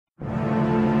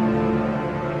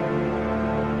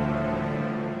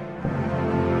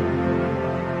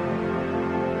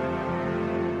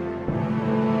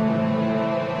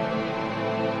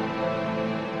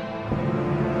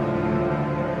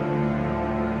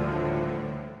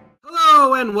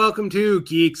Hello and welcome to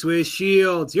Geeks with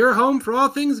Shields, your home for all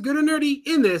things good and nerdy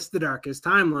in this, the darkest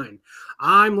timeline.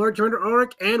 I'm Lord Commander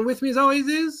Ulric, and with me as always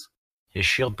is... his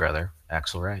shield brother,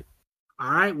 Axle Wright.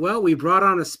 All right, well, we brought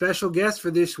on a special guest for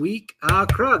this week,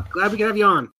 Krugg. Glad we could have you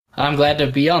on. I'm glad to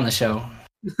be on the show.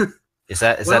 Is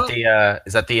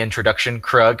that the introduction,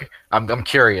 Krugg? I'm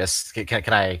curious.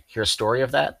 Can I hear a story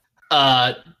of that?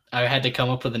 I had to come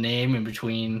up with a name in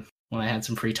between when I had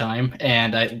some free time,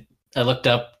 and I looked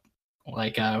up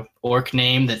like a orc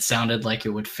name that sounded like it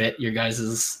would fit your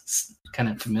guys' kind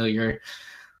of familiar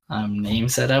name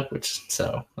setup,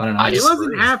 so I don't know. He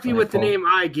wasn't happy with the name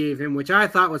I gave him, which I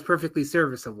thought was perfectly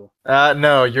serviceable.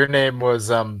 No, your name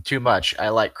was too much. I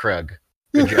like Krugg.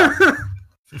 Good job.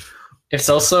 It's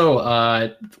also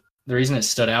the reason it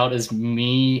stood out is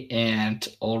me and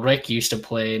Ulrich used to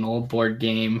play an old board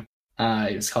game.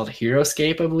 It was called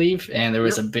Heroescape, I believe, and there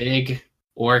was a big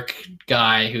orc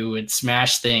guy who would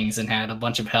smash things and had a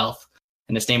bunch of health,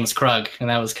 and his name was Krugg, and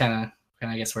that was kind of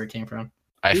I guess where it came from.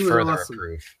 I further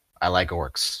approve. I like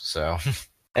orcs, so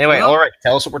anyway, Ulrich,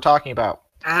 tell us what we're talking about.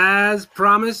 As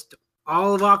promised,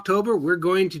 all of October we're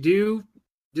going to do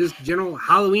just general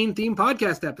Halloween themed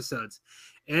podcast episodes,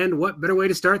 and what better way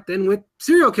to start than with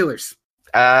serial killers?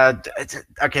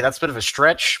 Okay, that's a bit of a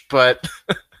stretch, but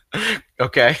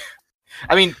okay.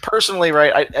 I mean, personally,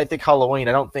 right, I think Halloween,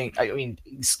 I mean,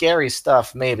 scary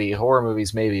stuff, maybe, horror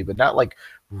movies, maybe, but not like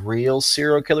real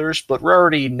serial killers, but we're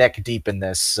already neck deep in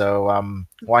this, so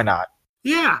why not?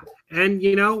 Yeah, and,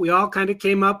 we all kind of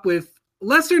came up with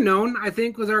lesser known, I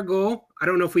think, was our goal. I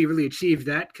don't know if we really achieved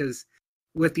that, because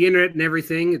with the internet and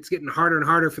everything, it's getting harder and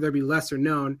harder for there to be lesser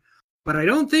known, but I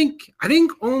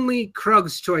think only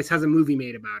Krugg's Choice has a movie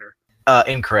made about her.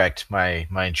 Incorrect.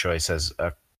 My choice has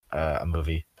a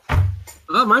movie.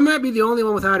 Mine might be the only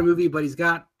one without a movie, but he's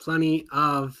got plenty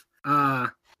of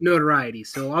notoriety.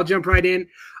 So I'll jump right in.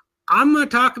 I'm going to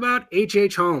talk about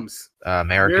H.H. Holmes.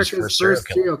 America's first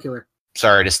serial killer.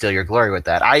 Sorry to steal your glory with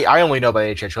that. I only know about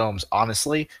H.H. Holmes,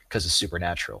 honestly, because it's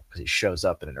Supernatural, because he shows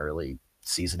up in an early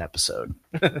season episode.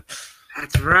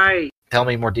 That's right. Tell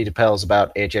me more details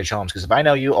about H.H. Holmes, because if I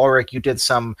know you, Ulrich, you did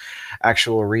some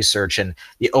actual research, and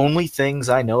the only things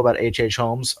I know about H.H.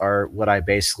 Holmes are what I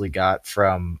basically got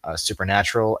from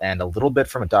Supernatural and a little bit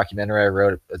from a documentary I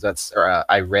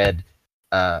read.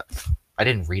 I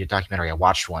didn't read a documentary, I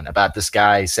watched one about this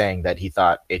guy saying that he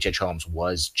thought H.H. Holmes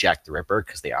was Jack the Ripper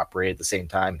because they operated at the same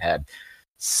time, had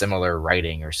similar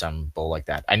writing or some bull like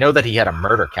that. I know that he had a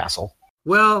murder castle.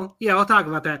 Well, yeah, I'll talk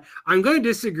about that. I'm going to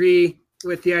disagree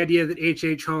with the idea that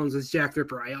H.H. Holmes was Jack the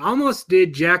Ripper. I almost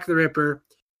did Jack the Ripper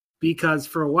because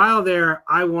for a while there,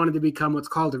 I wanted to become what's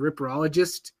called a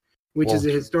Ripperologist, which is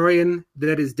a historian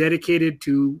that is dedicated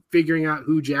to figuring out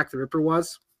who Jack the Ripper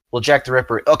was. Well, Jack the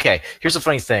Ripper, okay, here's a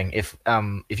funny thing. If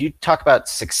you talk about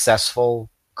successful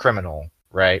criminal,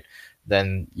 right,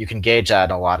 then you can gauge that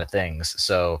in a lot of things.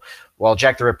 So while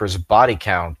Jack the Ripper's body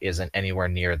count isn't anywhere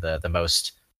near the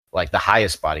most, like the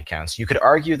highest body counts, you could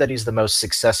argue that he's the most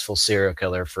successful serial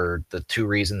killer for the two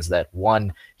reasons that,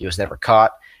 one, he was never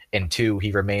caught, and two,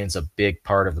 he remains a big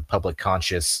part of the public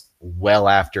conscious well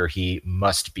after he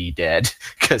must be dead,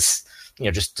 because,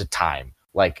 just the time.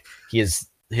 Like, he is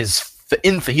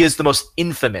the most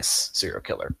infamous serial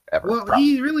killer ever. Well, probably.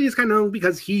 He really is kind of known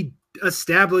because he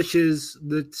establishes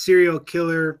the serial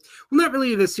killer, well, not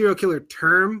really the serial killer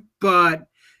term, but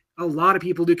a lot of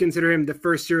people do consider him the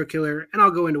first serial killer, and I'll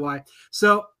go into why.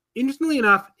 So, interestingly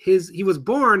enough, he was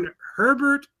born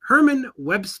Herbert Herman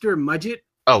Webster Mudgett.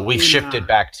 Oh, we've shifted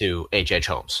back to H.H.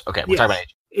 Holmes. Okay, we're talking about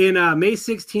H. In May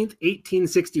 16th,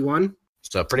 1861.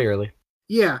 So, pretty early.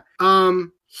 Yeah.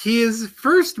 His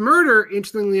first murder,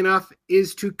 interestingly enough,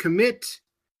 is to commit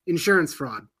insurance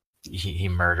fraud. He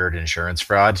murdered insurance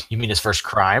fraud? You mean his first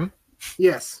crime?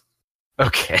 Yes.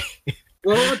 Okay.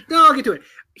 Well, no, I'll get to it.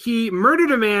 He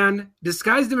murdered a man,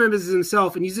 disguised him as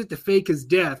himself, and used it to fake his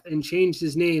death, and changed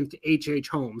his name to H.H.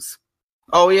 Holmes.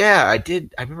 Oh, yeah, I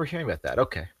did. I remember hearing about that.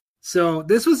 Okay. So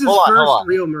this was his first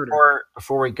real murder.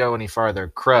 Before we go any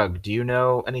farther, Krugg, do you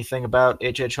know anything about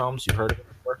H.H. Holmes? You've heard of it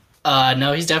before?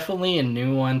 No, he's definitely a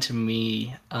new one to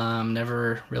me.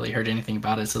 Never really heard anything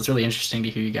about it, so it's really interesting to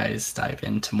hear you guys dive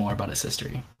into more about his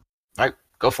history. All right,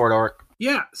 go for it, Ulrich.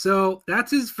 Yeah, so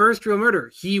that's his first real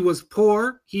murder. He was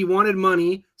poor, he wanted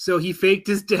money, so he faked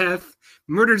his death,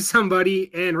 murdered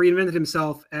somebody, and reinvented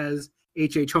himself as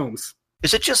H.H. Holmes.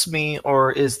 Is it just me,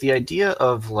 or is the idea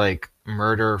of, like,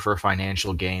 murder for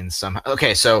financial gain somehow.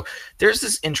 Okay, so there's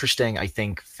this interesting, I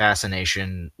think,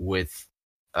 fascination with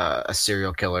a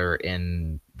serial killer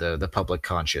in the public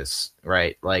conscious,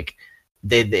 right? Like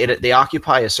they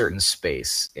occupy a certain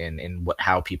space in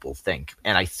how people think,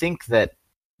 and I think that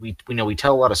we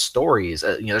tell a lot of stories.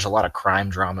 There's a lot of crime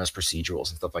dramas, procedurals,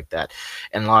 and stuff like that,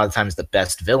 and a lot of times the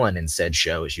best villain in said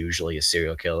show is usually a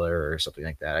serial killer or something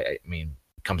like that. I mean,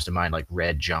 comes to mind like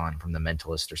Red John from The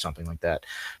Mentalist or something like that.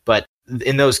 But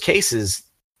in those cases,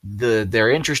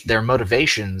 their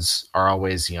motivations are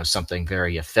always something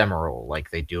very ephemeral.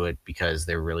 Like they do it because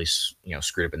they're really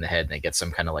screwed up in the head and they get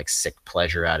some kind of like sick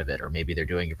pleasure out of it, or maybe they're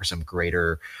doing it for some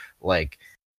greater like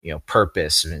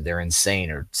purpose. I mean, they're insane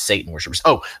or Satan worshippers.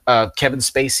 Kevin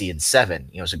Spacey in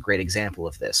Seven, is a great example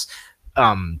of this.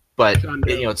 But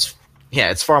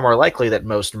it's far more likely that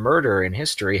most murder in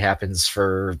history happens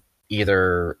for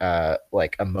either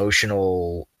like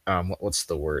emotional what's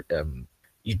the word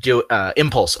you do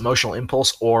emotional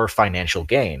impulse or financial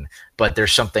gain. But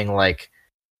there's something like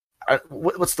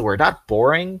what's the word, not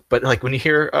boring, but like when you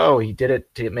hear he did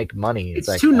it to make money, it's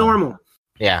like too normal.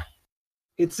 Yeah,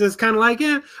 it's just kind of like,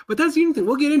 but that's the thing.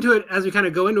 We'll get into it as we kind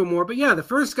of go into it more. But yeah, the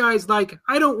first guy's like,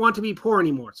 I don't want to be poor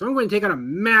anymore, so I'm going to take out a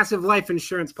massive life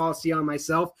insurance policy on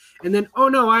myself. And then, oh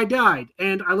no, I died,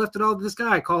 and I left it all to this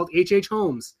guy called H.H.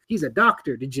 Holmes. He's a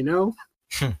doctor. Did you know?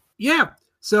 Yeah.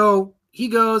 So he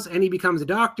goes and he becomes a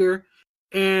doctor,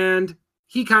 and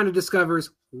he kind of discovers,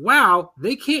 wow,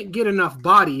 they can't get enough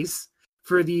bodies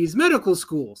for these medical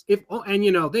schools.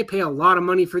 And they pay a lot of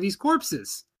money for these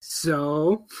corpses.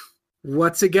 So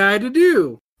what's a guy to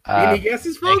do? Any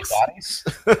guesses, folks?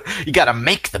 You got to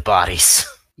make the bodies.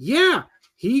 Yeah.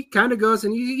 He kind of goes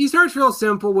and he starts real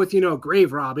simple with,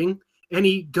 grave robbing. And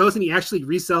he goes and he actually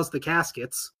resells the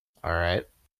caskets. All right.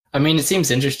 I mean, it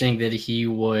seems interesting that he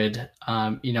would,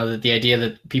 that the idea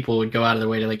that people would go out of their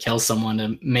way to like kill someone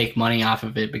to make money off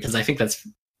of it, because I think it's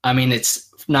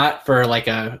not for like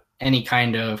any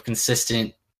kind of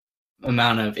consistent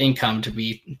amount of income to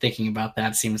be thinking about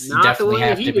that. Seems not definitely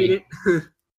have to be.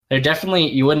 There definitely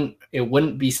it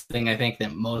wouldn't be something I think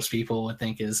that most people would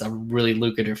think is a really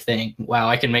lucrative thing. Wow,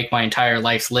 I can make my entire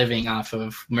life's living off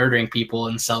of murdering people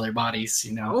and sell their bodies.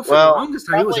 For the longest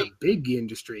time, it was a big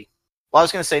industry. Well, I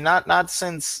was going to say not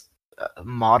since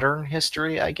modern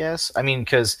history, I guess. I mean,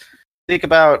 because think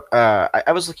about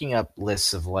I was looking up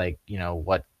lists of like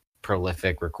what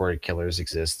prolific recorded killers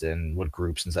exist and what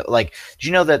groups and stuff. Like, did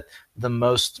you know that the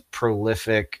most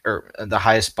prolific or the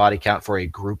highest body count for a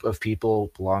group of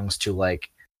people belongs to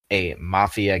like a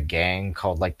mafia gang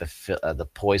called like the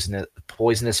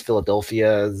poisonous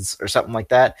Philadelphia's or something like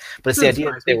that? But it's the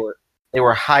idea that they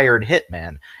were hired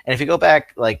hitmen. And if you go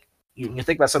back, like you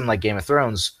think about something like Game of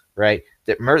Thrones, right?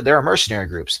 That there are mercenary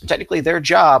groups, and technically their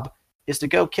job is to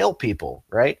go kill people,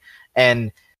 right?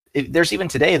 And there's even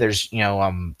today, there's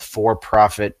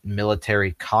for-profit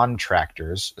military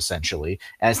contractors essentially,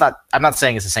 and I'm not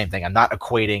saying it's the same thing. I'm not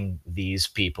equating these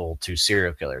people to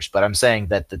serial killers, but I'm saying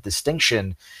that the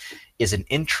distinction is an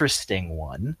interesting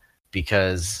one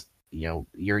because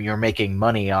you're making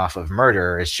money off of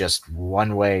murder. It's just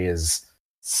one way is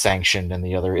sanctioned and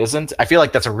the other isn't. I feel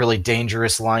like that's a really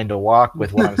dangerous line to walk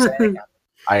with what I'm saying.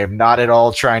 I am not at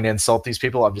all trying to insult these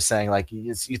people. I'm just saying, like,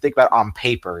 you think about on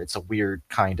paper, it's a weird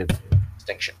kind of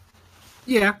distinction.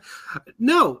 Yeah.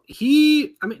 No,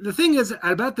 the thing is,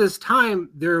 at about this time,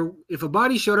 if a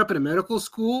body showed up at a medical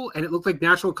school and it looked like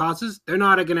natural causes, they're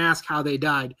not going to ask how they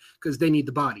died because they need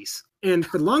the bodies. And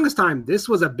for the longest time, this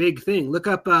was a big thing. Look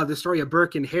up the story of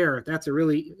Burke and Hare. It's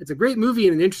a great movie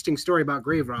and an interesting story about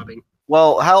grave robbing.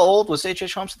 Well, how old was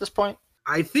H.H. Holmes at this point?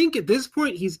 I think at this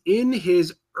point he's in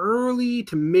his early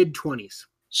to mid 20s.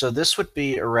 So this would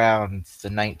be around the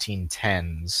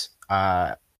 1910s.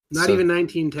 Not even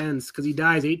 1910s, because he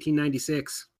dies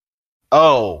 1896.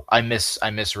 Oh, I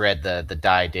misread the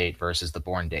die date versus the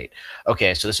born date.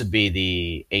 Okay, so this would be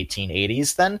the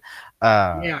 1880s then.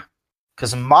 Yeah.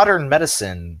 Because modern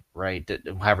medicine, right,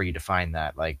 however you define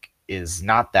that, like, is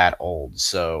not that old.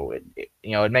 So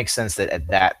it makes sense that at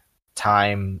that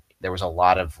time there was a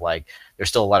lot of there's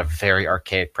still a lot of very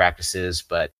archaic practices,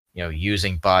 but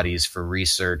using bodies for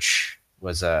research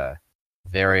was a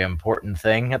very important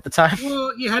thing at the time.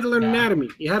 Well, you had to learn anatomy.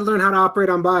 You had to learn how to operate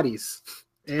on bodies.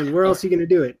 And where else are you going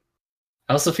to do it?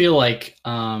 I also feel like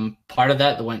part of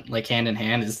that went like hand in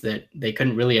hand is that they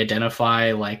couldn't really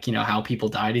identify how people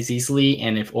died as easily,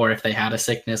 and if they had a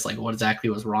sickness, like what exactly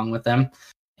was wrong with them.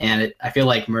 And I feel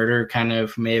like murder kind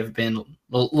of may have been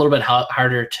a little bit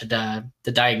harder to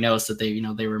diagnose that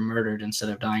they were murdered instead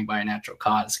of dying by a natural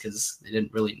cause, because they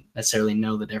didn't really necessarily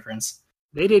know the difference.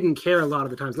 they didn't care a lot of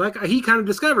the times. Like he kind of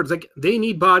discovered, it's like they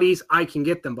need bodies, I can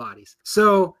get them bodies.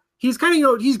 So he's kind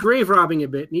of, he's grave robbing a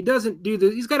bit, and he doesn't do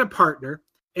this. He's got a partner,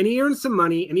 and he earns some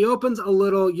money, and he opens a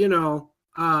little,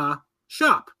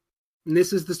 shop. And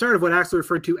this is the start of what Axel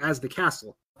referred to as the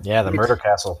castle. Yeah, the murder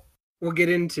castle. We'll get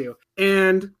into.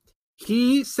 And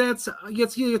he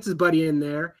gets his buddy in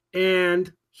there,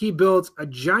 and he builds a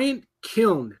giant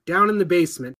kiln down in the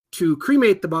basement to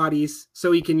cremate the bodies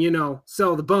so he can,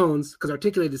 sell the bones, because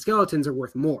articulated skeletons are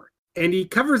worth more. And he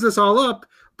covers this all up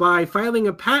by filing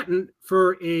a patent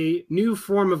for a new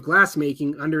form of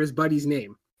glassmaking under his buddy's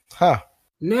name. Huh.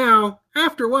 Now,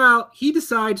 after a while, he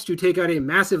decides to take out a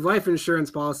massive life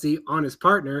insurance policy on his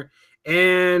partner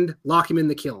and lock him in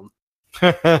the kiln.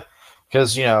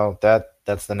 Because,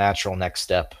 that's the natural next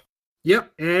step.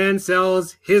 Yep, and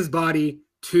sells his body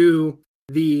to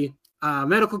the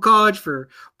medical college for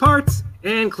parts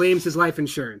and claims his life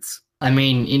insurance. I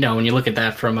mean, when you look at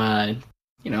that from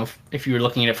if you were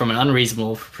looking at it from an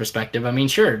unreasonable perspective, I mean,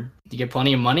 sure, you get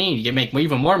plenty of money, you make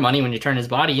even more money when you turn his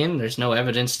body in. There's no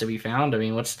evidence to be found. I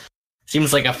mean,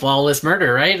 seems like a flawless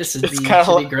murder, right? This should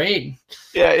be great.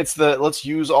 Yeah, it's the let's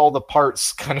use all the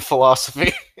parts kind of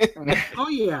philosophy. Oh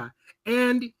yeah.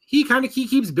 And he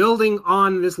keeps building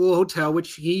on this little hotel,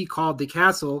 which he called the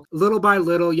castle, little by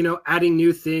little, adding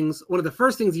new things. One of the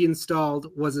first things he installed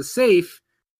was a safe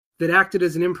that acted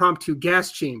as an impromptu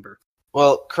gas chamber.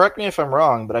 Well, correct me if I'm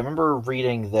wrong, but I remember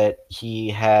reading that he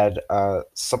had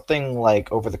something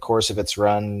like over the course of its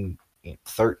run,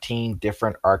 13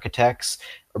 different architects,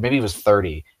 or maybe it was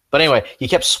 30. But anyway, he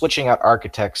kept switching out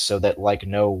architects so that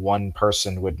no one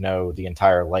person would know the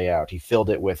entire layout. He filled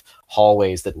it with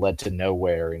hallways that led to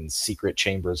nowhere and secret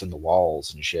chambers in the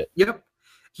walls and shit. Yep,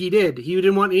 he did. He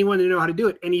didn't want anyone to know how to do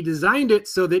it. And he designed it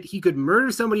so that he could murder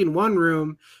somebody in one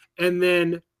room and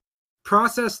then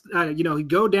process, he'd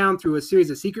go down through a series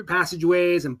of secret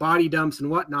passageways and body dumps and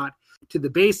whatnot to the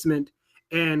basement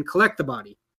and collect the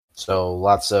body. So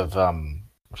lots of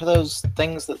what are those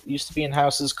things that used to be in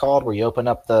houses called, where you open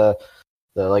up the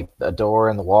a door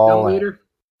in the wall? Dumbwaiter?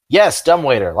 Yes,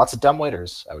 dumbwaiter. Lots of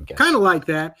dumbwaiters, I would guess. Kind of like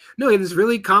that. No, he had this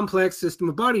really complex system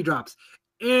of body drops.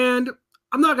 And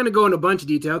I'm not going to go into a bunch of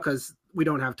detail because we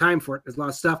don't have time for it. There's a lot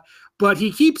of stuff. But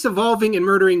he keeps evolving and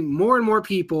murdering more and more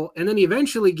people. And then he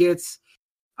eventually gets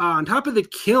on top of the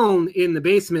kiln in the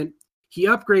basement. He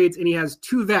upgrades and he has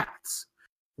 2 vats.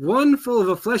 One full of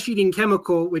a flesh-eating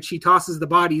chemical, which he tosses the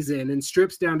bodies in and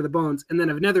strips down to the bones, and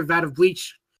then another vat of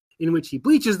bleach in which he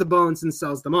bleaches the bones and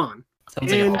sells them on.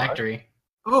 Sounds like a factory.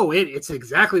 Oh, it's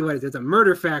exactly what it is. It's a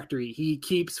murder factory. He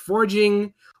keeps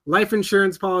forging life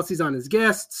insurance policies on his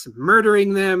guests,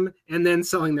 murdering them, and then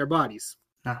selling their bodies.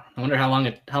 I wonder how long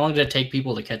did it take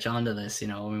people to catch on to this?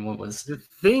 What was... The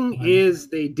thing is,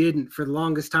 they didn't for the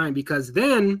longest time, because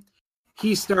then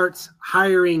he starts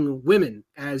hiring women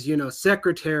as,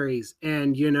 secretaries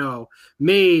and,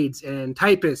 maids and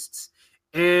typists,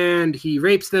 and he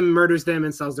rapes them, murders them,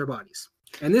 and sells their bodies.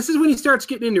 And this is when he starts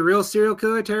getting into real serial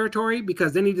killer territory,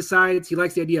 because then he decides he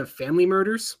likes the idea of family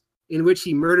murders, in which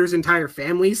he murders entire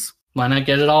families. Why not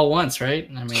get it all once, right?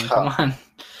 I mean, come on.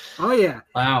 Oh, yeah.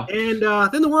 Wow. And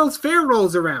then the World's Fair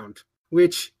rolls around,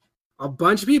 which a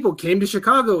bunch of people came to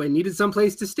Chicago and needed some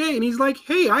place to stay. And he's like,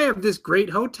 hey, I have this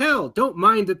great hotel. Don't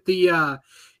mind that the,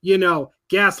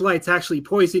 gas lights actually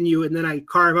poison you, and then I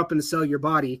carve up and sell your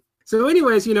body. So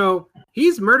anyways,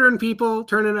 he's murdering people,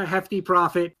 turning a hefty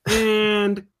profit,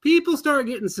 and people start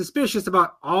getting suspicious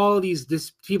about all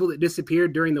these people that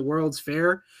disappeared during the World's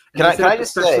Fair. And can I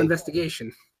just say,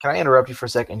 investigation. Can I interrupt you for a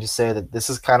second and just say that this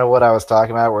is kind of what I was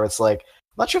talking about, where it's like,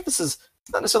 I'm not sure if this is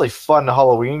not necessarily fun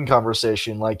Halloween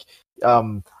conversation.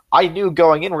 I knew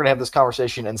going in we're going to have this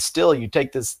conversation, and still you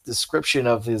take this description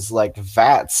of his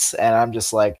vats, and I'm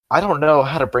just like, I don't know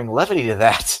how to bring levity to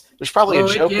that. There's probably a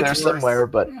joke in there somewhere,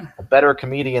 but a better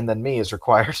comedian than me is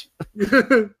required.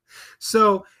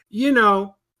 So,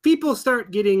 people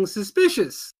start getting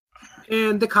suspicious,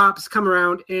 and the cops come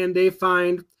around and they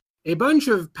find a bunch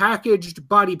of packaged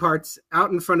body parts out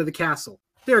in front of the castle.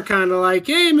 They're kind of like,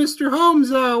 hey, Mr.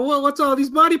 Holmes, what's all these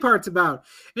body parts about?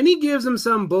 And he gives them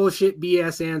some bullshit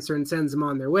BS answer and sends them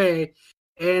on their way.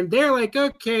 And they're like,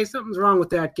 okay, something's wrong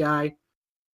with that guy,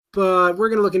 but we're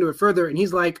going to look into it further. And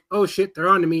he's like, oh shit, they're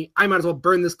on to me. I might as well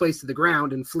burn this place to the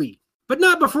ground and flee. But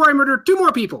not before I murder 2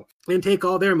 more people and take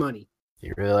all their money.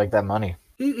 You really like that money.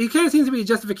 He kind of seems to be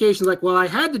justifications like, well, I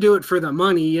had to do it for the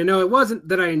money. It wasn't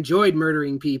that I enjoyed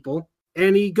murdering people.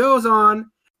 And he goes on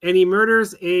and he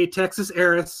murders a Texas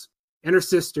heiress and her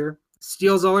sister,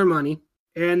 steals all her money,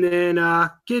 and then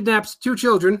kidnaps 2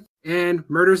 children and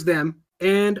murders them.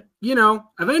 And,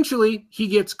 eventually he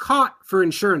gets caught for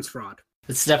insurance fraud.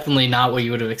 It's definitely not what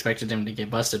you would have expected him to get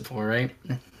busted for, right?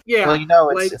 Yeah.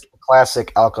 Well, it's the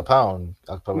classic Al Capone.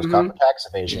 Al Capone was caught for tax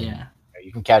evasion. Yeah.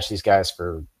 You can catch these guys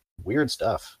for weird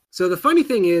stuff. So the funny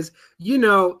thing is, he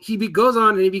goes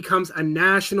on and he becomes a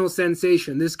national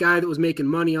sensation. This guy that was making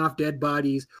money off dead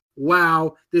bodies.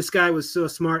 Wow, this guy was so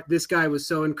smart. This guy was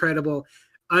so incredible.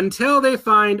 Until they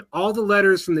find all the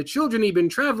letters from the children he'd been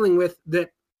traveling with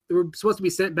that were supposed to be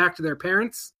sent back to their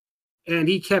parents, and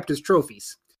he kept as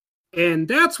trophies. And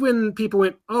that's when people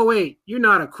went, oh, wait, you're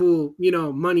not a cool,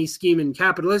 money scheming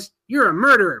capitalist. You're a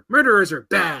murderer. Murderers are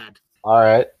bad. All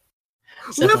right.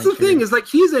 Well, that's the thing is, like,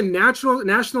 he's a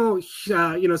national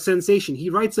sensation. He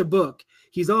writes a book.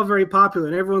 He's all very popular,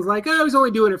 and everyone's like, oh, he's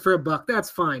only doing it for $1. That's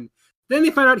fine. Then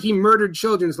they find out he murdered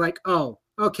children. It's like, oh,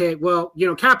 okay, well,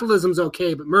 capitalism's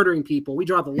okay, but murdering people, we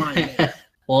draw the line there.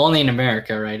 Well, only in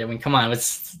America, right? I mean, come on,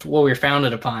 it's what we're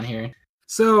founded upon here.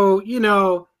 So,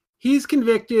 he's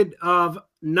convicted of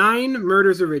 9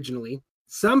 murders originally.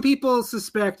 Some people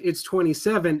suspect it's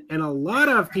 27, and a lot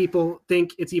of people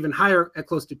think it's even higher at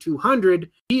close to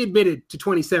 200. He admitted to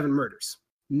 27 murders.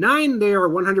 9 they are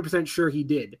 100% sure he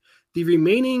did. The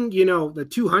remaining, the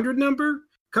 200 number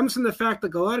comes from the fact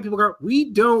that a lot of people go,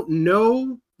 we don't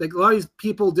know. Like, a lot of these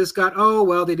people just got, oh,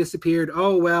 well, they disappeared.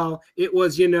 Oh, well, it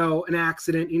was, an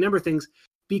accident, a number of things,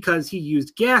 because he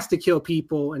used gas to kill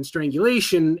people and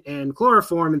strangulation and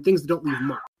chloroform and things that don't leave a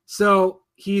mark. So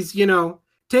he's,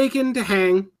 taken to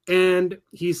hang, and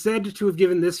he's said to have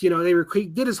given this, he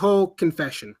did his whole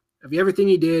confession of everything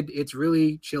he did. It's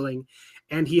really chilling.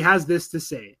 And he has this to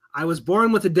say: I was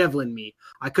born with the devil in me.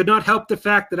 I could not help the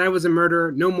fact that I was a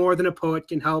murderer, no more than a poet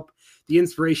can help the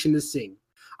inspiration to sing.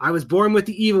 I was born with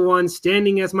the evil one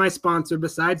standing as my sponsor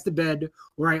besides the bed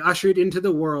where I ushered into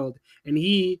the world, and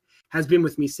he has been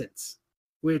with me since.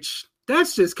 Which,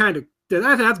 that's just kind of,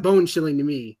 that's bone chilling to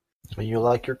me. You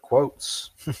like your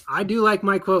quotes. I do like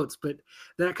my quotes, but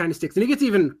that kind of sticks. And it gets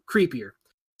even creepier.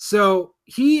 So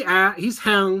he's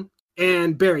hung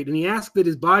and buried, and he asked that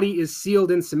his body is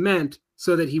sealed in cement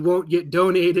so that he won't get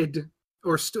donated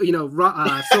or sold.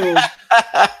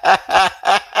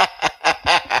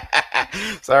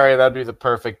 Sorry, that'd be the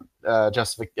perfect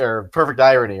perfect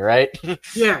irony, right?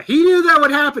 Yeah, he knew that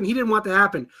would happen. He didn't want that to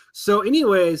happen. So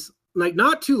anyways, like,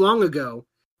 not too long ago,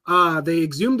 they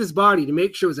exhumed his body to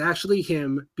make sure it was actually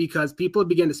him, because people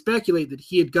began to speculate that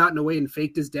he had gotten away and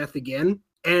faked his death again.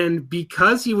 And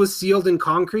because he was sealed in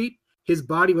concrete, his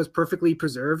body was perfectly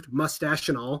preserved, mustache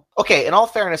and all. Okay, in all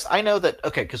fairness, I know that,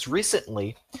 because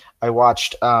recently I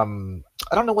watched, I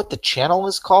don't know what the channel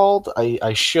is called.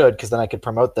 I should, because then I could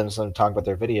promote them so I'm talking about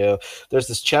their video. There's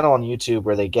this channel on YouTube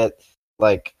where they get,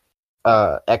 like,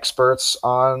 experts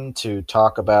on to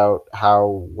talk about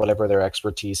how whatever their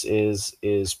expertise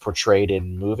is portrayed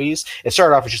in movies. It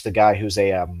started off with just a guy who's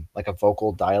a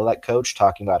vocal dialect coach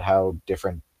talking about how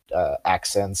different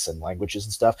accents and languages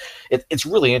and stuff. It's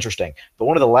really interesting. But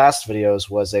one of the last videos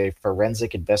was a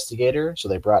forensic investigator, so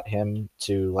they brought him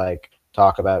to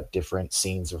talk about different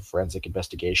scenes of forensic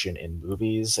investigation in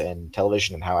movies and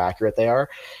television and how accurate they are.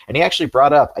 And he actually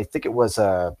brought up, I think it was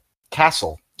a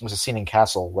Castle. It was a scene in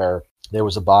Castle where there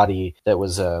was a body that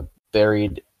was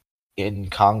buried in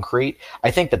concrete.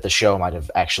 I think that the show might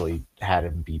have actually had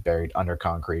him be buried under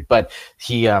concrete, but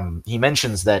he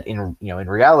mentions that in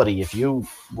reality, if you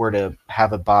were to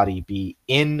have a body be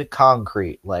in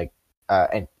concrete,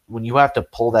 and when you have to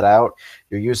pull that out,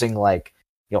 you're using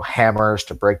hammers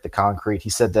to break the concrete. He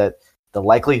said that the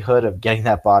likelihood of getting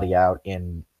that body out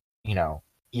in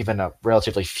even a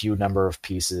relatively few number of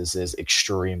pieces is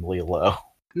extremely low.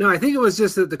 No, I think it was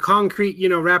just that the concrete,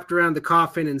 wrapped around the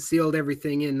coffin and sealed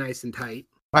everything in nice and tight.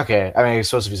 Okay, I mean, I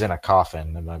suppose if he's in a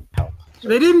coffin, it might help.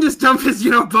 They didn't just dump his,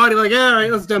 body all right,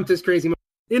 let's dump this crazy.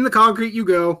 In the concrete you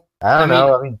go. I don't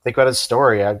know. I mean, think about his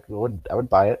story. I would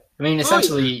buy it. I mean,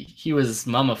 essentially, he was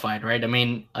mummified, right? I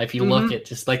mean, if you look at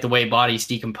just the way bodies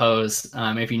decompose,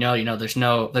 if there's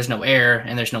no air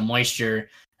and there's no moisture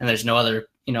and there's no other,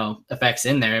 effects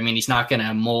in there. I mean, he's not going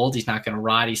to mold. He's not going to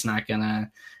rot. He's not going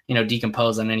to,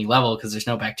 decompose on any level because there's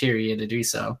no bacteria to do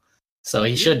so. So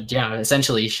he should,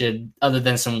 essentially should, other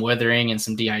than some withering and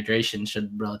some dehydration,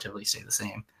 should relatively stay the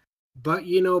same. But,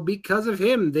 because of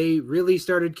him, they really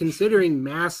started considering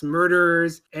mass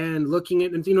murderers and looking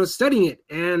at and, studying it.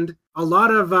 And a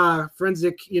lot of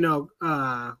forensic,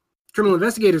 criminal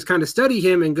investigators kind of study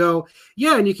him and go,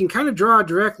 yeah, and you can kind of draw a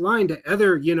direct line to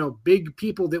other, big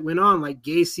people that went on, like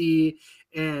Gacy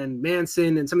and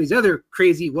Manson and some of these other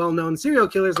crazy, well-known serial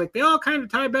killers. They all kind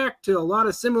of tie back to a lot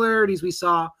of similarities we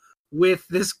saw with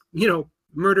this,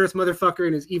 murderous motherfucker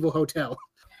in his evil hotel.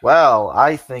 Well,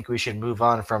 I think we should move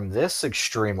on from this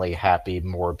extremely happy,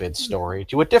 morbid story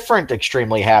to a different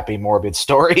extremely happy, morbid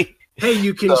story. Hey,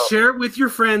 you can share it with your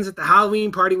friends at the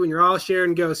Halloween party when you're all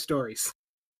sharing ghost stories.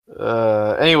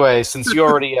 Anyway, since you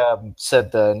already said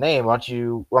the name,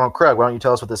 Krugg, why don't you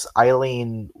tell us what this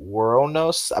Eileen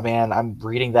Wuornos? I mean, I'm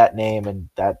reading that name and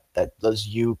that does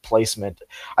you placement.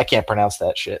 I can't pronounce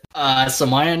that shit. So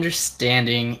my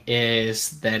understanding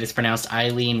is that it's pronounced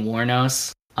Eileen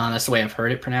Wuornos. That's the way I've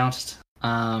heard it pronounced.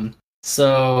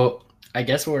 So I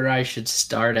guess where I should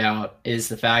start out is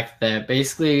the fact that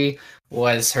basically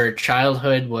her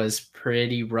childhood was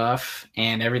pretty rough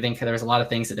and everything. There was a lot of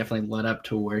things that definitely led up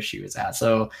to where she was at.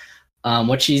 So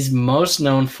what she's most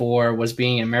known for was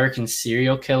being an American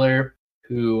serial killer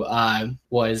who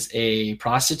was a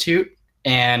prostitute.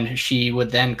 And she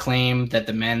would then claim that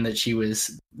the men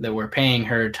that were paying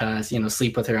her to,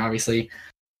 sleep with her, obviously,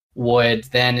 would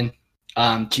then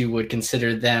she would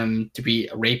consider them to be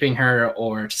raping her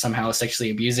or somehow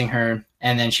sexually abusing her,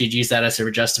 and then she'd use that as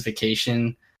her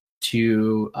justification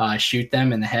to shoot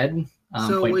them in the head.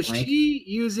 So was she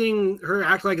using her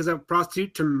act like as a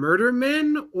prostitute to murder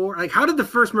men, or like how did the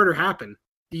first murder happen?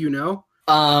 Do you know?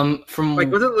 Was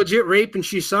it legit rape and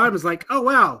she saw it and was like, oh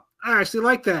wow, I actually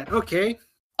like that. Okay.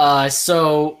 Based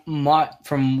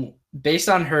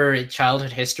on her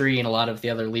childhood history and a lot of the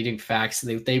other leading facts,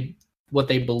 what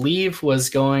they believe was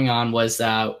going on was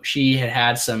that she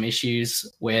had some issues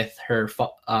with her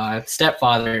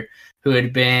stepfather, who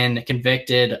had been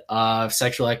convicted of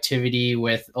sexual activity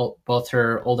with both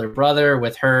her older brother,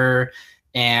 with her,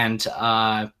 and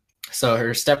so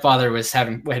her stepfather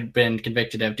had been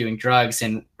convicted of doing drugs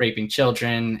and raping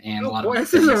children and a lot of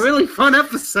this is a really fun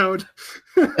episode.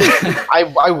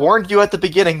 I warned you at the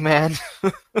beginning, man.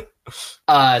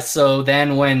 So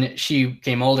then when she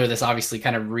became older, this obviously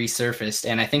kind of resurfaced,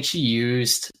 and I think she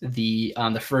used the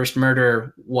first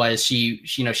murder was she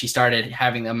started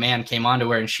having a man came onto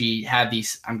her and she had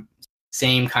these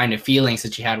same kind of feelings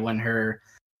that she had when her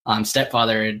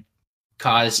stepfather had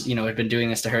had been doing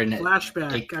this to her, and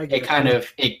flashback.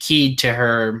 It keyed to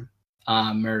her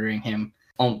murdering him,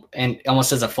 and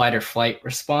almost as a flight or flight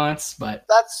response. But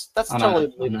that's totally a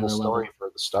believable story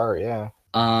for the start, yeah.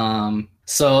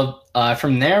 So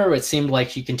from there, it seemed like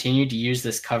she continued to use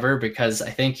this cover because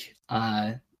I think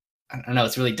I don't know,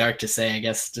 it's really dark to say, I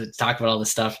guess, to talk about all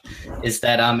this stuff, is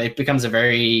that it becomes a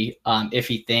very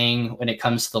iffy thing when it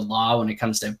comes to the law, when it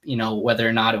comes to whether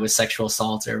or not it was sexual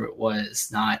assault or it was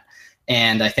not.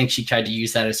 And I think she tried to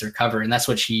use that as her cover, and that's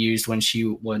what she used when she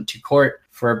went to court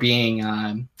for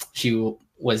being she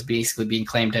was basically being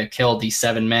claimed to have killed these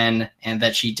 7 men, and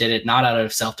that she did it not out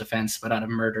of self-defense but out of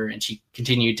murder. And she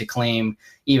continued to claim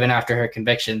even after her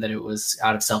conviction that it was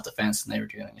out of self-defense and they were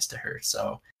doing this to her.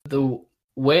 So the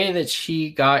way that she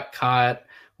got caught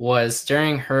was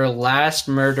during her last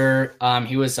murder.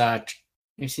 He was a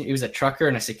trucker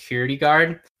and a security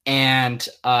guard, and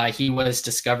he was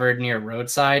discovered near a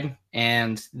roadside,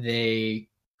 and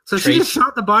so she just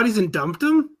shot the bodies and dumped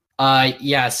them.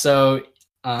 Yeah. So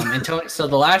so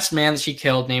the last man that she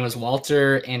killed, name was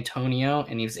Walter Antonio,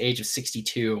 and he was the age of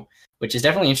 62, which is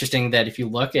definitely interesting that if you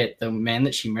look at the men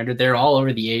that she murdered, they're all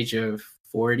over the age of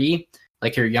 40.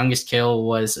 Like her youngest kill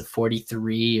was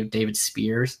 43 of David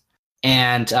Spears.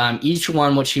 And each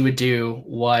one, what she would do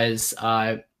was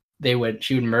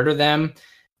she would murder them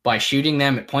by shooting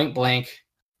them at point blank.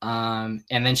 And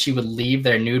then she would leave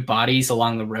their nude bodies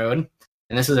along the road.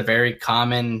 And this was a very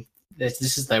common,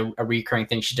 this is a recurring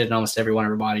thing she did in almost every one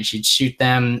of her bodies. She'd shoot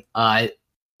them.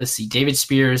 David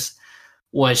Spears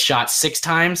was shot 6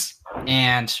 times,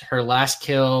 and her last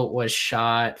kill was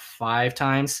shot 5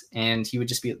 times, and they would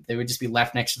just be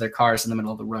left next to their cars in the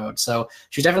middle of the road. So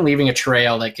she was definitely leaving a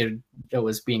trail that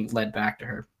was being led back to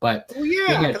her. But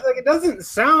it doesn't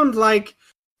sound like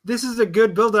this is a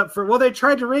good build-up for, well, they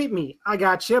tried to rape me. I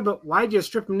got you, but why'd you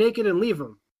strip them naked and leave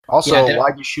them? Also,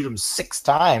 why'd you shoot them 6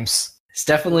 times? It's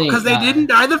definitely because they didn't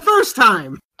die the first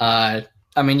time. I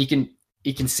mean,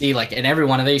 you can see, like, in every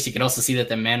one of these, you can also see that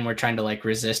the men were trying to, like,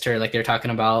 resist her. Like, they're talking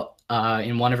about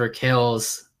in one of her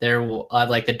kills, there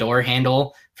like the door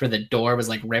handle for the door was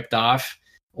like ripped off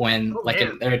when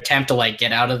in their attempt to like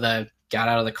get out of the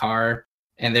car,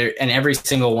 and every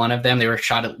single one of them, they were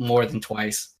shot at more than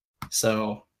twice.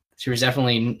 So she was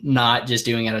definitely not just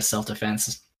doing it as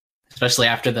self-defense. Especially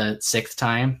after the 7th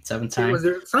time. It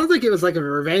sounds like it was like a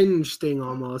revenge thing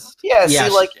almost. Yeah, see,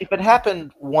 like, if it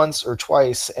happened once or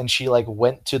twice and she, like,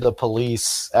 went to the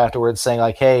police afterwards saying,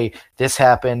 like, hey, this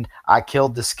happened, I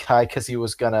killed this guy because he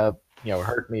was gonna,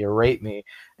 hurt me or rape me,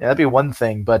 that'd be one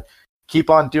thing, but keep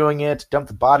on doing it, dump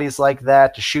the bodies like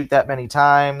that, to shoot that many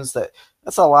times,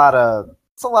 that's a lot of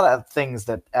it's a lot of things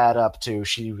that add up to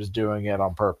she was doing it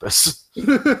on purpose.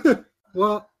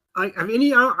 Well, I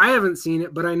haven't seen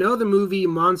it, but I know the movie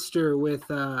Monster with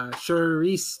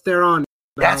Charlize Theron.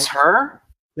 That's her?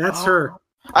 That's her.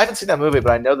 I haven't seen that movie,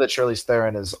 but I know that Charlize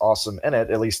Theron is awesome in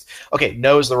it. At least, okay,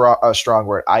 knows the strong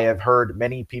word. I have heard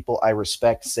many people I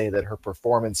respect say that her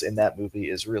performance in that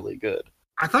movie is really good.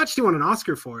 I thought she won an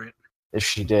Oscar for it. If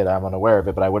she did, I'm unaware of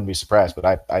it, but I wouldn't be surprised.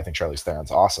 But I think Charlize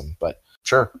Theron's awesome. But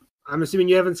sure. I'm assuming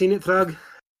you haven't seen it, Krugg?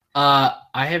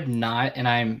 I have not,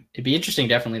 and it'd be interesting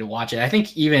definitely to watch it. I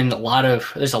think even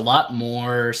there's a lot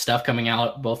more stuff coming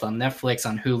out both on Netflix,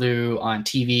 on Hulu, on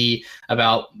TV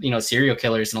about, serial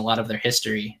killers and a lot of their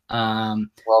history. That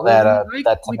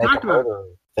To Make a Murder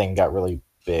thing got really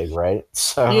big, right?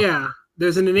 So yeah,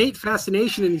 there's an innate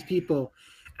fascination in these people,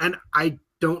 and I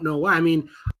don't know why. I mean,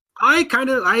 I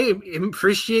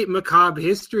appreciate macabre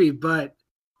history, but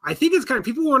I think it's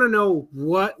people want to know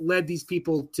what led these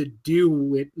people to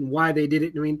do it and why they did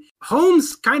it. I mean,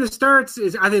 Holmes kind of starts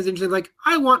I think it's interesting, like,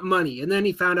 I want money. And then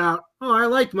he found out, I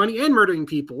like money and murdering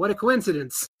people. What a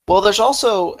coincidence. Well, there's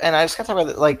also, and I was kind of talking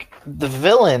about, like, the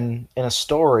villain in a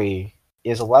story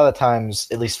is a lot of the times,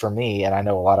 at least for me, and I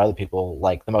know a lot of other people,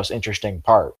 like, the most interesting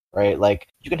part, right? Like,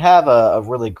 you can have a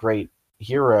really great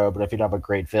hero, but if you don't have a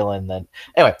great villain, then...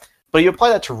 Anyway... But you apply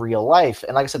that to real life,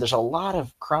 and like I said, there's a lot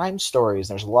of crime stories,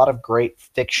 and there's a lot of great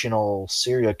fictional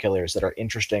serial killers that are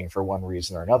interesting for one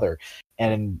reason or another.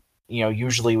 And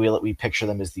usually we picture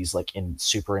them as these like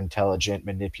super intelligent,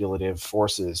 manipulative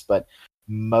forces, but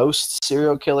most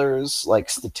serial killers, like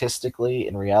statistically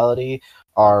in reality,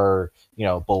 are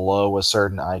below a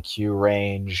certain IQ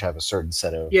range, have a certain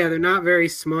set of they're not very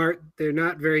smart, they're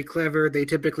not very clever, they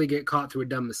typically get caught through a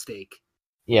dumb mistake.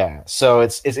 Yeah, so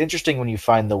it's interesting when you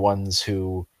find the ones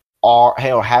who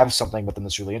have something with them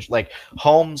that's really interesting. Like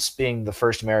Holmes being the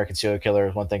first American serial killer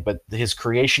is one thing, but his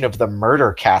creation of the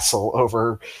murder castle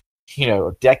over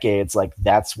decades, like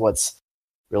that's what's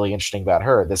really interesting about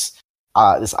her. This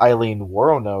Eileen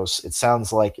Wuornos, it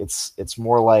sounds like it's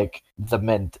more like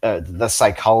the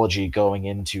psychology going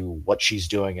into what she's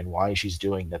doing and why she's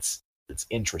doing that's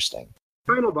interesting.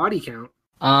 Final body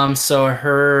count. So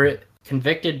her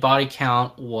convicted body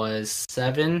count was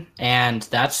 7, and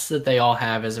that's that they all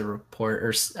have as a report.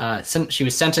 Or she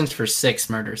was sentenced for 6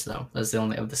 murders, though. That's the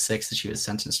only of the 6 that she was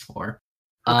sentenced for.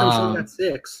 How come she only got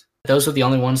 6? Those were the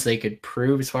only ones they could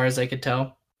prove, as far as I could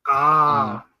tell.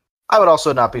 I would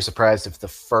also not be surprised if the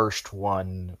first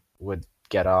one would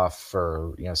get off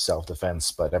for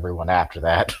self-defense, but everyone after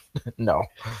that, no.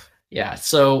 Yeah,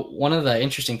 so one of the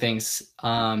interesting things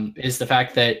is the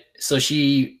fact that,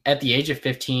 she, at the age of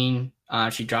 15,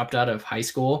 she dropped out of high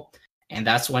school, and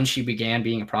that's when she began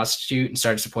being a prostitute and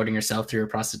started supporting herself through her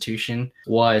prostitution,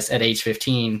 was at age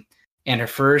 15. And her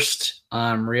first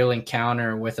real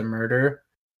encounter with a murder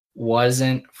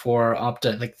wasn't for up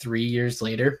to like 3 years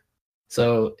later.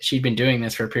 So she'd been doing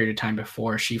this for a period of time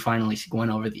before she finally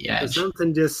went over the edge. So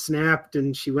something just snapped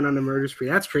and she went on a murder spree.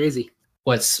 That's crazy.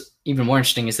 What's even more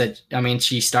interesting is that,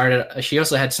 she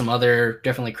also had some other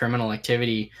definitely criminal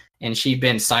activity, and she'd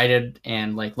been cited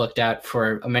and like looked at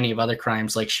for many of other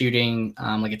crimes, like shooting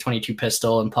like a .22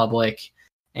 pistol in public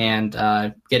and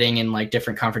getting in like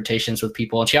different confrontations with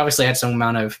people. And she obviously had some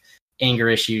amount of anger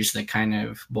issues that kind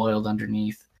of boiled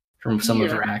underneath from some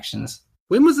of her actions.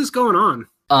 When was this going on?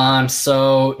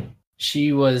 So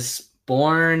she was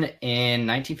born in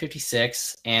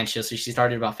 1956, and she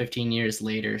started about 15 years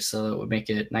later, so it would make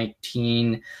it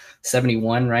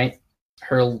 1971, right?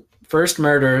 Her first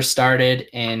murder started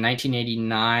in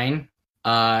 1989,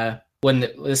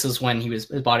 this was when his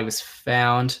body was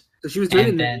found. So she was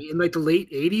doing it in like the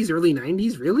late 80s, early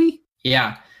 90s, really?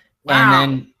 Yeah.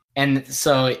 Wow. And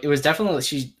so it was definitely,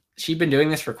 she'd been doing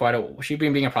this she'd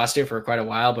been being a prostitute for quite a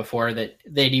while before that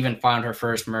they'd even found her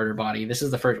first murder body. This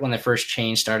is when the first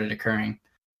change started occurring.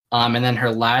 And then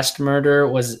her last murder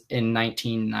was in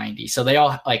 1990. So they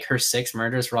all, like, her 6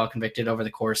 murders were all convicted over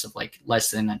the course of like less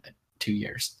than 2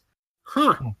 years.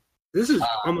 Huh. This is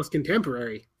almost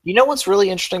contemporary. You know what's really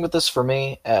interesting with this for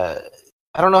me? I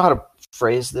don't know how to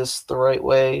phrase this the right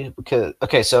way because,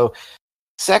 so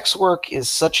sex work is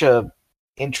such a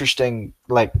interesting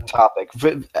topic.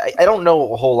 I don't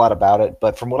know a whole lot about it,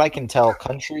 but from what I can tell,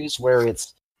 countries where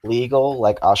it's legal,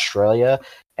 like Australia,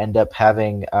 end up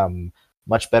having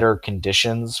much better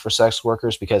conditions for sex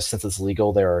workers because since it's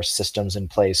legal, there are systems in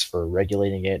place for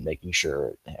regulating it, making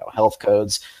sure health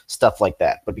codes, stuff like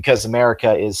that. But because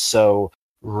America is so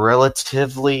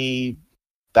relatively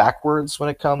backwards when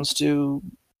it comes to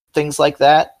things like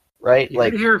that, right? You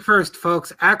heard it here first,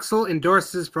 folks. Axle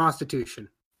endorses prostitution.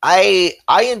 I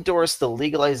endorse the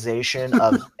legalization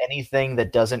of anything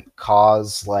that doesn't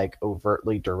cause like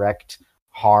overtly direct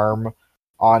harm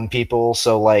on people.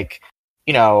 So like,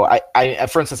 you know, I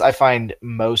for instance, I find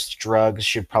most drugs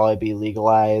should probably be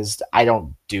legalized. I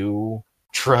don't do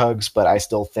drugs, but I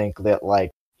still think that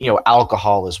like, you know,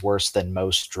 alcohol is worse than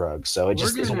most drugs. So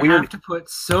it's We're gonna weird. have to put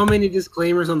so many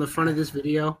disclaimers on the front of this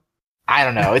video. I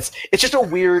don't know. It's just a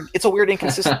weird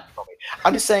inconsistency for me.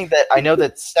 I'm just saying that I know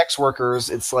that sex workers,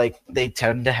 it's like they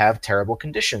tend to have terrible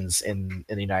conditions in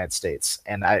the United States,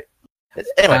 and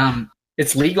anyway,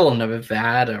 it's legal in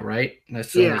Nevada, right?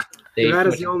 That's the only state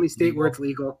Nevada's the only state where it's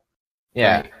legal.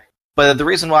 Yeah. Right. But the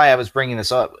reason why I was bringing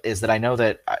this up is that I know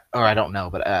that, or I don't know,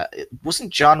 but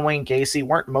wasn't John Wayne Gacy,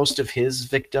 weren't most of his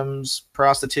victims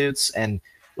prostitutes, and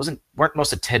weren't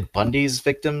most of Ted Bundy's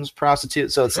victims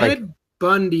prostitutes? So it's Ted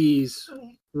Bundy's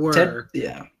were,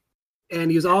 yeah. And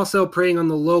he was also preying on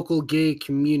the local gay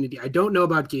community. I don't know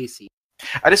about Gacy.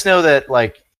 I just know that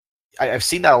like I've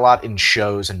seen that a lot in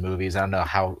shows and movies. I don't know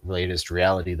how related it is to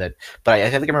reality, but I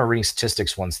think I remember reading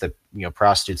statistics once that, you know,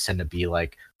 prostitutes tend to be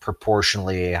like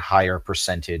proportionally a higher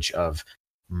percentage of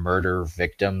murder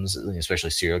victims,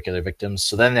 especially serial killer victims.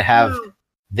 So then they have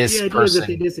this the idea person. That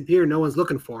they disappear, no one's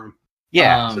looking for them.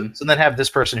 Yeah. So then have this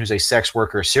person who's a sex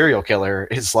worker serial killer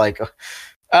is like,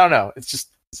 I don't know. It's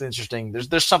interesting.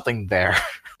 There's something there.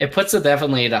 It puts it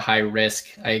definitely at a high risk.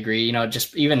 I agree. You know,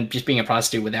 just being a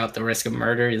prostitute without the risk of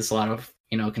murder, there's a lot of,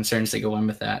 you know, concerns that go in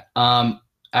with that. I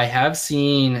have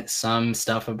seen some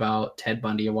stuff about Ted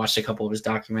Bundy. I watched a couple of his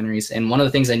documentaries, and one of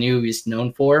the things I knew he was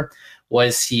known for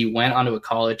was he went onto a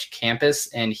college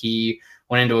campus and he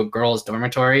went into a girl's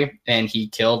dormitory and he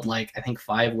killed like I think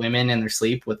 5 women in their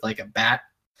sleep with like a bat.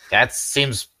 That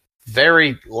seems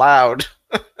very loud.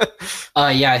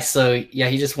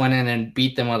 He just went in and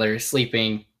beat them while they were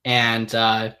sleeping, and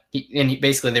he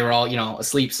basically they were all, you know,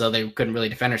 asleep, so they couldn't really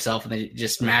defend herself, and they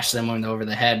just mashed them over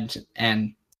the head,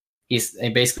 and he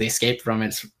basically escaped from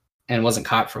it and wasn't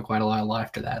caught for quite a while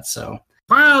after that. So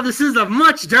wow, this is a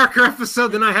much darker episode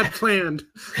than I had planned.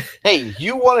 Hey,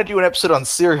 you want to do an episode on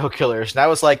serial killers, and I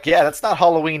was like, yeah, that's not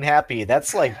Halloween happy.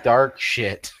 That's like dark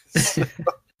shit.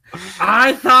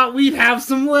 I thought we'd have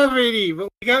some levity, but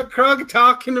we got Krugg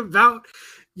talking about,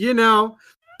 you know,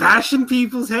 bashing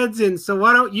people's heads in. So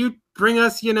why don't you bring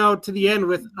us, you know, to the end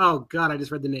with, oh God, I just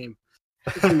read the name.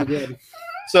 It's gonna be good.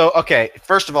 So, okay,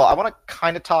 first of all, I want to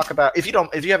kind of talk about, if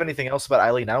you have anything else about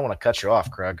Eileen, I don't want to cut you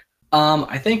off, Krugg.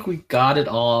 I think we got it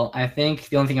all. I think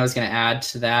the only thing I was going to add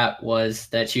to that was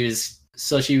that she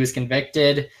was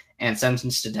convicted and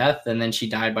sentenced to death, and then she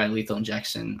died by lethal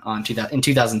injection in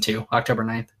 2002, October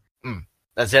 9th.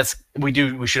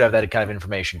 We should have that kind of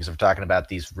information because we're talking about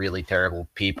these really terrible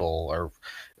people, or,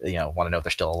 you know, want to know if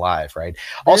they're still alive, right?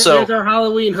 Also, there's our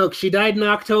Halloween hook. She died in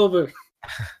October.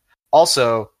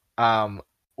 Also,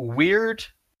 weird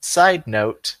side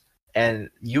note, and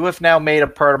you have now made a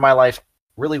part of my life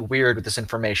really weird with this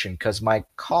information because my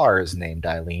car is named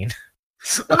Eileen.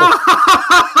 So,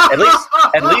 at least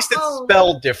it's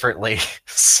spelled differently.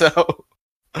 So,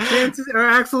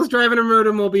 Axel's driving a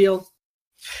murder mobile.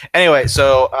 Anyway,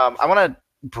 so I want to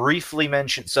briefly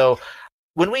mention. So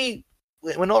when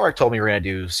Ulric told me we were going to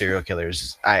do serial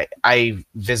killers, I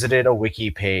visited a wiki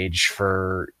page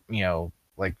for, you know,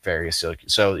 like various serial.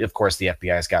 So of course the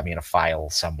FBI's got me in a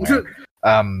file somewhere.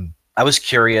 I was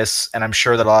curious, and I'm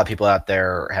sure that a lot of people out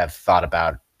there have thought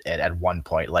about it at one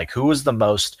point, like who was the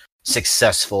most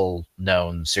successful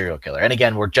known serial killer? And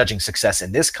again, we're judging success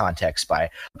in this context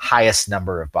by highest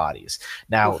number of bodies.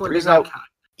 Now, the reason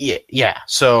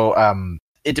So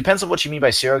it depends on what you mean by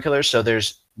serial killer. So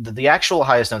there's the actual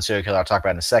highest known serial killer I'll talk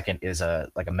about in a second is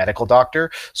a medical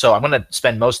doctor. So I'm going to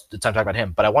spend most of the time talking about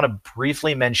him, but I want to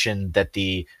briefly mention that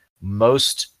the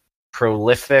most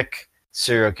prolific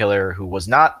serial killer who was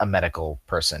not a medical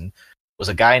person was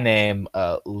a guy named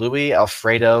Luis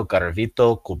Alfredo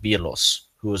Garavito Cubillos,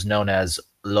 who was known as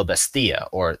La Bestia,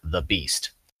 or the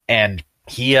Beast. And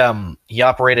he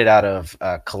operated out of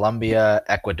Colombia,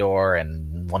 Ecuador,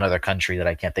 and one other country that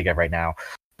I can't think of right now.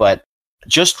 But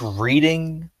just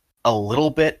reading a little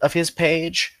bit of his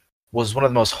page was one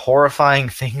of the most horrifying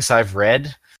things I've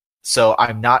read. So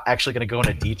I'm not actually going to go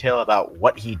into detail about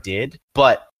what he did,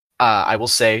 but I will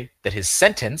say that his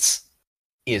sentence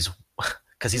is,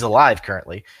 because he's alive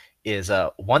currently, is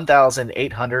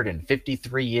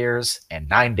 1,853 years and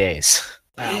 9 days.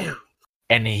 Wow.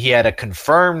 And he had a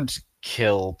confirmed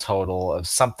kill total of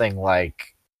something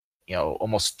like, you know,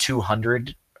 almost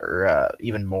 200 or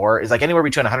even more. It's like anywhere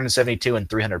between 172 and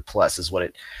 300 plus is what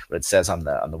it says on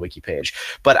the wiki page.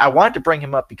 But I wanted to bring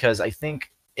him up because I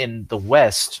think in the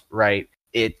West, right,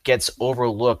 it gets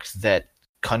overlooked that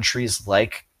countries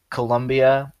like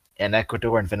Colombia and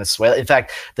Ecuador and Venezuela. In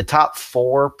fact, the top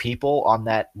 4 people on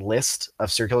that list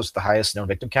of serial killers with the highest known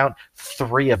victim count,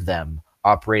 3 of them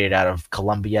operated out of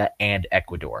Colombia and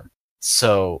Ecuador.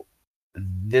 So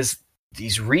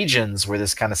these regions where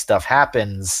this kind of stuff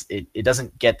happens, it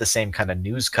doesn't get the same kind of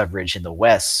news coverage in the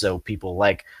West, so people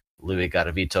like Louis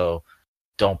Garavito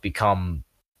don't become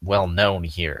well known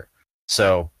here.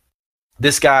 So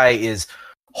this guy is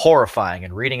horrifying,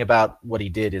 and reading about what he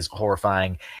did is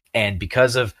horrifying. And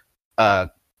because of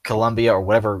Colombia or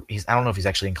whatever, I don't know if he's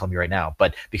actually in Colombia right now,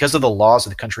 but because of the laws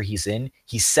of the country he's in,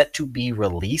 he's set to be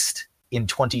released in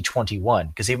 2021.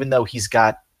 Because even though he's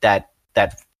got that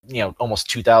almost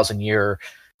 2,000 year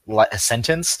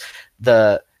sentence,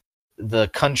 the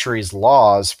country's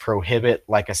laws prohibit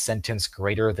like a sentence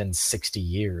greater than 60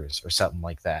 years or something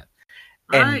like that.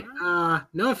 All right.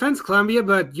 No offense, Colombia,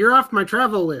 but you're off my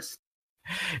travel list.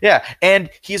 Yeah,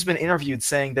 and he's been interviewed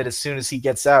saying that as soon as he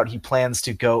gets out, he plans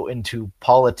to go into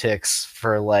politics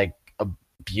for like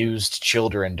abused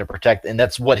children to protect, and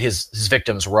that's what his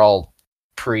victims were all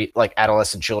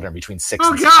adolescent children between 6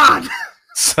 and 16. God!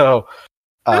 So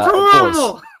that's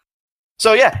horrible.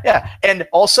 So yeah, and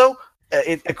also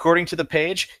according to the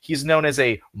page, he's known as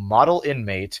a model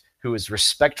inmate who is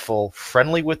respectful,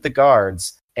 friendly with the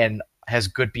guards, and has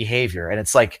good behavior. And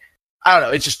it's like, I don't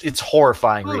know, it's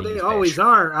horrifying. Oh, they always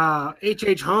are.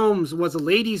 H.H. Holmes was a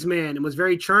ladies' man and was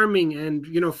very charming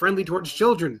and, friendly towards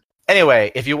children.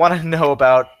 Anyway, if you want to know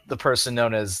about the person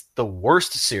known as the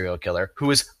worst serial killer,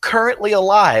 who is currently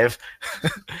alive,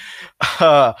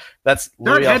 that's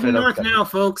Louis. Not heading north now,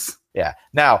 folks. Yeah.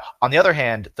 Now, on the other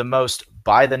hand, the most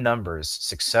by the numbers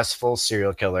successful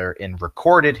serial killer in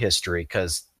recorded history,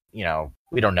 because,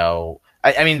 we don't know.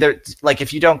 I mean,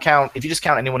 if you just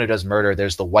count anyone who does murder,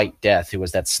 there's the White Death, who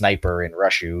was that sniper in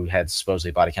Russia who had supposedly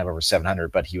a body count of over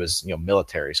 700, but he was,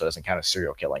 military, so it doesn't count as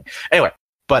serial killing. Anyway,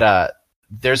 but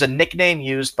there's a nickname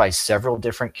used by several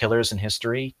different killers in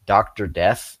history, Dr.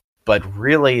 Death, but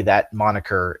really that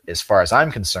moniker, as far as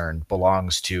I'm concerned,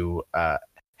 belongs to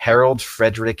Harold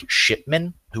Frederick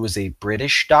Shipman, who was a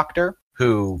British doctor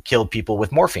who killed people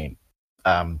with morphine.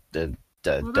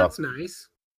 That's nice.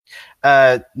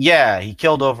 Yeah, he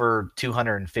killed over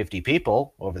 250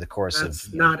 people over the course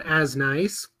That's not as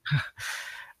nice.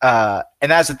 And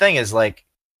that's the thing is, like,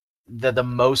 the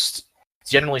most,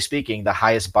 generally speaking, the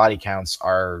highest body counts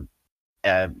are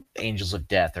angels of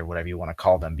death, or whatever you want to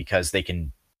call them, because they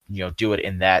can, do it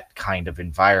in that kind of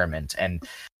environment. And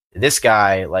this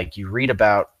guy, like, you read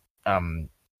about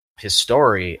his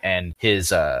story, and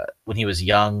his when he was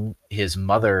young, his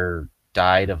mother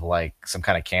died of like some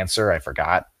kind of cancer, I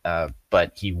forgot,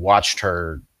 but he watched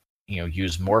her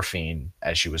use morphine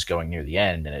as she was going near the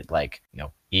end, and it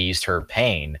eased her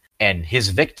pain. And his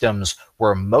victims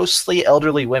were mostly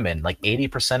elderly women. Like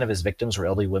 80% of his victims were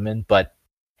elderly women, but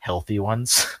healthy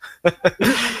ones.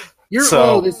 You're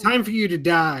old, it's time for you to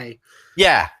die.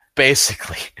 Yeah,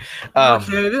 basically.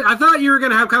 Okay, I thought you were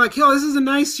gonna have kind of like, this is a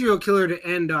nice serial killer to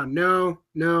end on. No,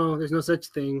 there's no such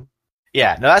thing.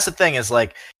 Yeah, no, that's the thing is,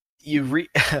 like,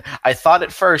 I thought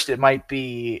at first it might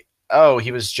be,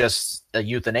 he was just a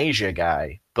euthanasia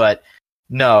guy, but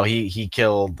no, he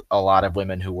killed a lot of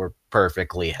women who were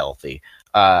perfectly healthy.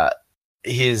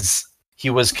 He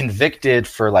was convicted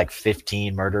for like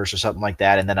 15 murders or something like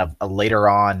that, and then a later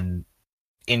on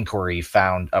inquiry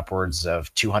found upwards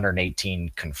of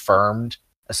 218 confirmed,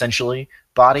 essentially,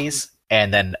 bodies,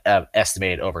 and then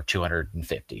estimated over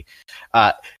 250.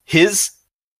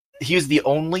 He was the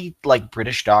only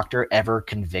British doctor ever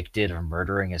convicted of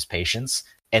murdering his patients.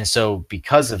 And so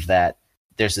because of that,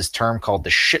 there's this term called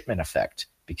the Shipman effect,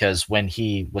 because when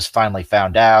he was finally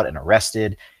found out and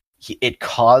arrested, it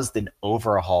caused an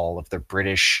overhaul of the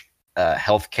British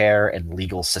healthcare and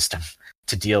legal system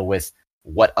to deal with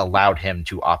what allowed him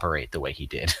to operate the way he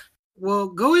did. Well,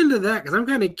 go into that, because I'm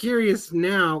kind of curious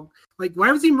now. Like,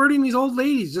 why was he murdering these old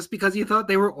ladies? Just because he thought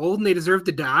they were old and they deserved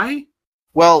to die?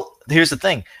 Well, here's the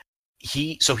thing.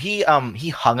 He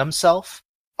hung himself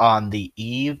on the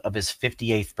eve of his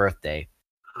 58th birthday.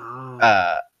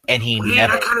 Oh. And he I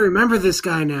kind of remember this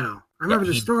guy now. I remember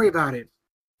the story about it.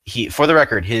 For the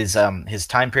record, his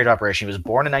time period of operation, he was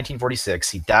born in 1946.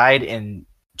 He died in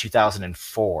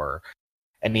 2004,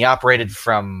 and he operated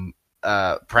from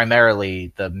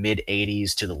primarily the mid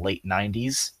 80s to the late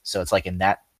 90s. So it's like in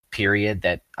that period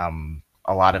that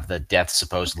a lot of the deaths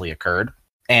supposedly occurred.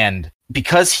 And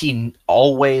because he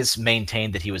always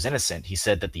maintained that he was innocent, he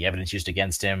said that the evidence used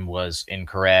against him was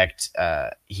incorrect.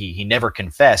 He never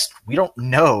confessed. We don't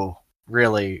know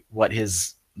really what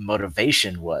his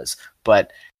motivation was,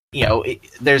 but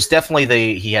there's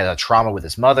definitely he had a trauma with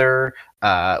his mother.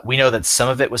 We know that some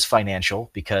of it was financial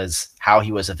because how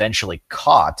he was eventually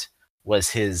caught was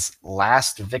his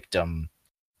last victim.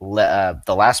 The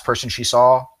last person she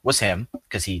saw was him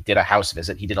because he did a house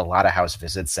visit. He did a lot of house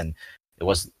visits, and it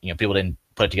was people didn't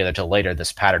put it together till later.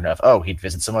 This pattern of he'd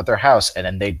visit someone at their house and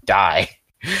then they'd die.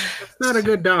 That's not a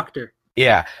good doctor.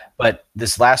 Yeah, but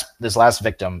this last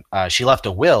victim, she left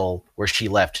a will where she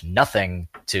left nothing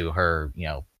to her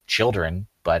children,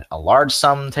 but a large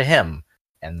sum to him.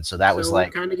 And so that was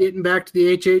like kind of getting back to the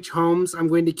H.H. Holmes, I'm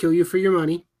going to kill you for your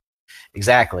money.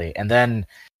 Exactly. And then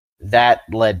that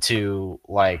led to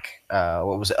what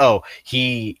was it? Oh,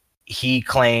 he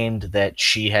claimed that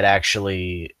she had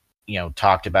actually,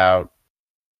 talked about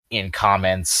in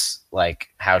comments like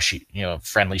how she,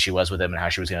 friendly she was with him and how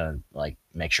she was going to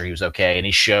make sure he was okay. And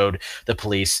he showed the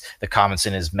police the comments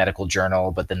in his medical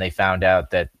journal, but then they found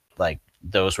out that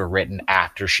those were written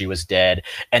after she was dead.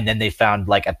 And then they found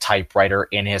a typewriter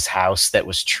in his house that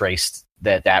was traced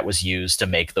that was used to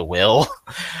make the will.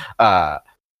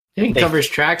 He didn't cover his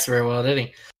tracks very well, did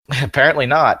he? Apparently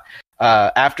not.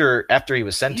 After he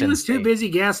was sentenced, he was too busy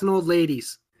gassing old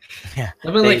ladies. Yeah.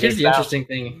 I mean, here's the interesting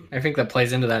thing. I think that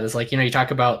plays into that is you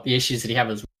talk about the issues that he had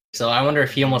with. So I wonder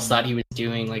if he almost thought he was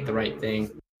doing the right thing.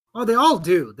 Oh, they all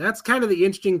do. That's kind of the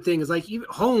interesting thing. Is even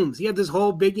Holmes. He had this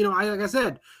whole big, like I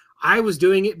said, I was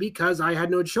doing it because I had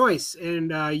no choice.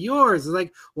 And yours is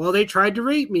well, they tried to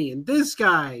rape me. And this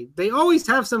guy, they always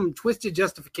have some twisted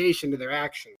justification to their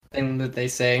action. Thing that they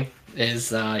say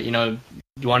is, you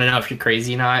want to know if you're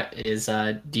crazy or not, is,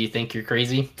 do you think you're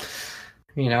crazy?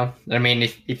 I mean,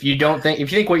 if you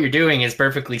think what you're doing is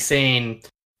perfectly sane,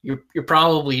 you're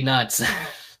probably nuts.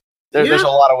 There's a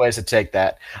lot of ways to take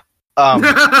that.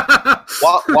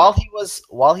 While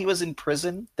he was in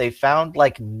prison, they found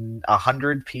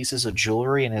 100 pieces of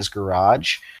jewelry in his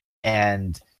garage,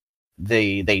 and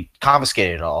they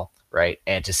confiscated it all, right?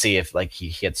 And to see if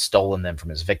he had stolen them from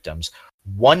his victims.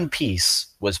 One piece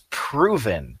was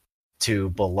proven to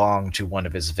belong to one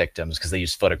of his victims because they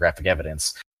used photographic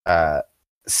evidence.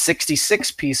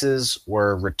 66 pieces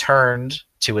were returned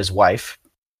to his wife,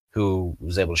 who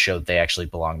was able to show that they actually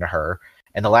belonged to her.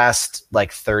 And the last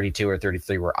 32 or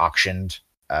 33 were auctioned,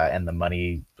 and the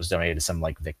money was donated to some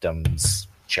victims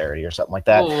charity or something like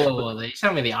that. Oh, they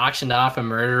tell me they auctioned off a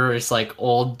murderer's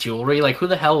old jewelry. Who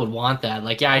the hell would want that?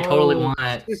 I totally want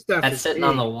that sitting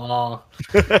on the wall.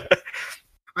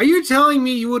 Are you telling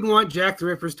me you wouldn't want Jack the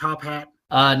Ripper's top hat?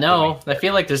 No. I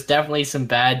feel there's definitely some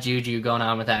bad juju going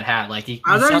on with that hat.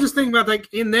 I was just thinking about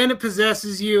and then it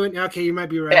possesses you. And okay, you might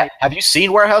be right. Yeah. Have you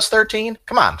seen Warehouse 13?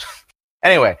 Come on.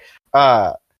 Anyway.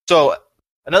 So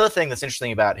another thing that's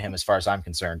interesting about him, as far as I'm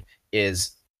concerned,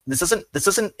 is this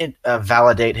doesn't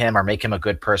validate him or make him a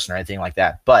good person or anything like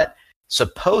that. But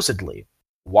supposedly,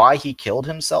 why he killed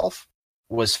himself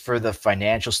was for the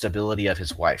financial stability of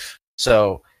his wife.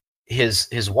 So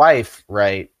his wife,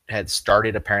 right, had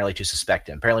started apparently to suspect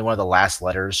him. Apparently, one of the last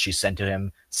letters she sent to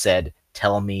him said,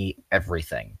 "Tell me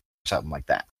everything," something like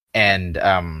that. And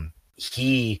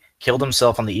he killed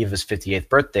himself on the eve of his 58th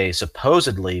birthday,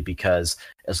 supposedly because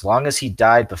as long as he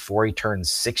died before he turned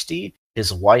 60,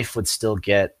 his wife would still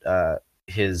get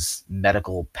his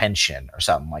medical pension or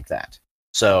something like that.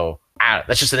 So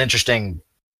that's just an interesting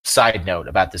side note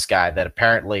about this guy that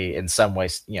apparently in some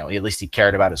ways, at least he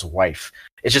cared about his wife.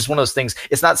 It's just one of those things.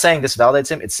 It's not saying this validates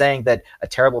him. It's saying that a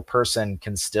terrible person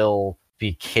can still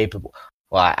be capable.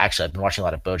 Well, actually, I've been watching a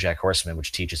lot of BoJack Horseman,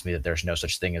 which teaches me that there's no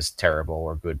such thing as terrible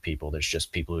or good people. There's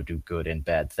just people who do good and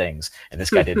bad things. And this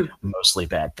guy did mostly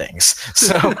bad things.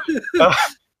 So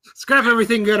scrap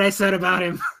everything good I said about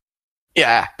him.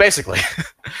 Yeah, basically.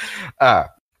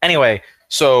 Anyway,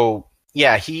 so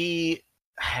yeah,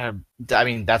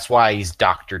 that's why he's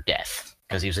Dr. Death,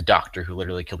 because he was a doctor who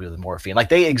literally killed people with morphine.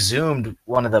 They exhumed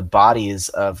one of the bodies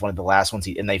of one of the last ones,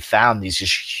 and they found these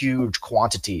just huge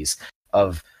quantities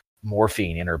of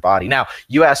morphine in her body. Now,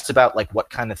 you asked about what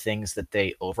kind of things that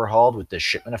they overhauled with the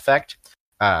shipment effect.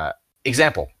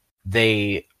 Example,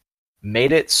 they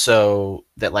made it so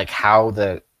that how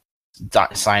the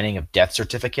signing of death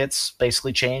certificates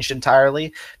basically changed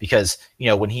entirely, because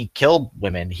when he killed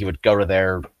women, he would go to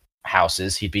their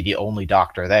houses, he'd be the only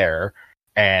doctor there,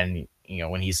 and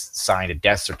when he's signed a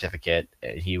death certificate,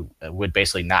 he would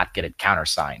basically not get it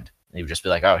countersigned. He would just be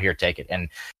like, "Oh, here, take it." And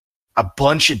a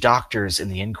bunch of doctors in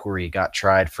the inquiry got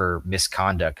tried for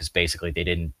misconduct because basically they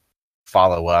didn't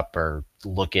follow up or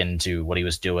look into what he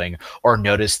was doing, or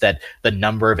notice that the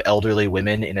number of elderly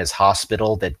women in his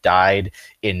hospital that died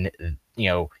in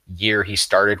year he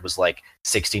started was like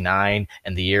 69,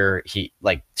 and the year he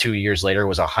like 2 years later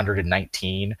was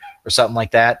 119 or something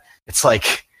like that. It's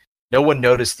like no one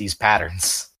noticed these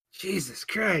patterns. Jesus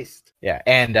Christ. Yeah,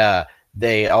 and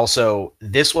they also,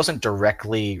 this wasn't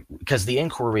directly, because the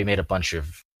Inquiry made a bunch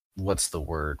of,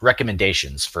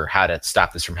 recommendations for how to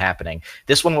stop this from happening.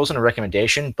 This one wasn't a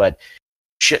recommendation, but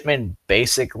Shipman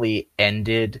basically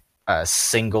ended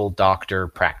single doctor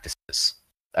practices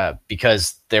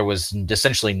because there was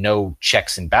essentially no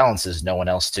checks and balances, no one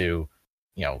else to,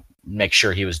 make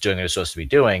sure he was doing what he was supposed to be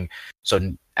doing.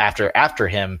 So after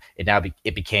him,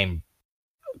 it became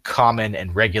common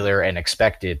and regular and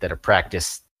expected that a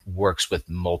practice works with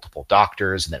multiple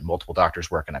doctors, and that multiple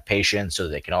doctors work on a patient so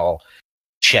they can all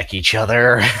check each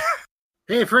other.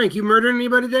 Hey, Frank, you murdering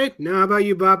anybody today? No, how about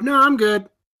you, Bob? No, I'm good.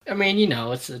 I mean,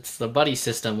 it's the buddy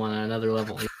system on another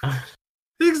level. Except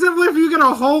if you get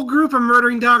a whole group of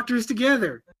murdering doctors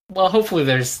together. Well, hopefully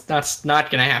that's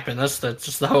not going to happen. That's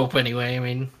just the hope anyway. I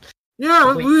mean...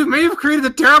 Yeah, we may have created a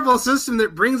terrible system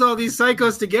that brings all these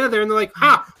psychos together, and they're like,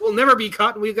 we'll never be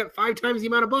caught, and we've got 5 times the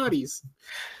amount of bodies.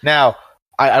 Now,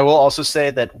 I will also say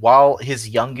that while his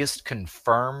youngest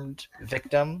confirmed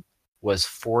victim was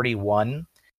 41,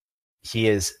 he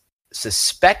is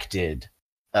suspected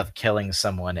of killing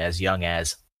someone as young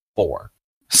as 4.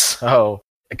 So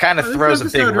it kind of throws a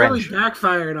big wrench. Really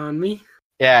backfired on me.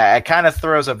 Yeah, it kind of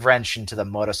throws a wrench into the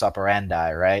modus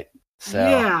operandi, right? So,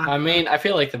 yeah. I mean, I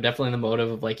feel like they're definitely the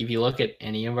motive of, like, if you look at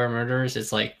any of our murderers,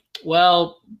 it's like,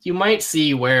 well, you might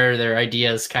see where their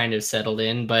ideas kind of settled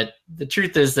in, but the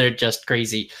truth is they're just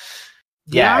crazy.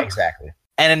 Yeah, exactly.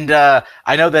 And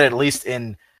I know that at least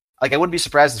in, like, I wouldn't be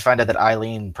surprised to find out that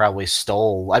Eileen probably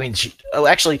stole. I mean, she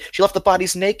left the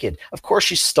bodies naked. Of course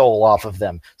she stole off of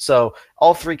them. So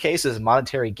all 3 cases,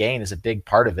 monetary gain is a big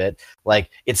part of it. Like,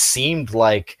 it seemed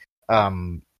like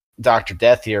Dr.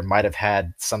 Death here might have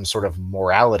had some sort of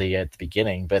morality at the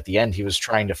beginning, but at the end he was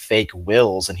trying to fake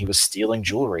wills and he was stealing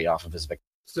jewelry off of his victim.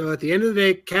 So at the end of the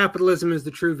day, capitalism is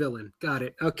the true villain. Got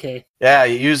it. Okay. Yeah,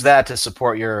 you use that to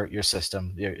support your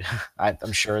system.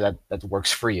 I'm sure that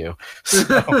works for you.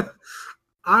 So.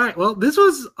 All right. Well, this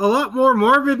was a lot more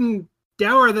morbid and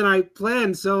dour than I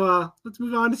planned. So let's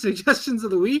move on to suggestions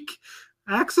of the week.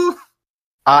 Axel?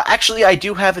 Actually, I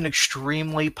do have an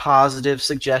extremely positive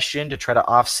suggestion to try to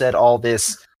offset all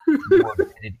this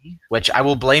morbidity, which I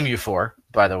will blame you for,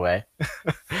 by the way.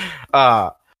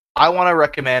 I want to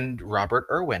recommend Robert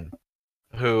Irwin,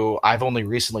 who I've only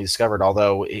recently discovered,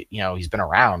 although he's been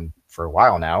around for a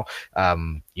while now.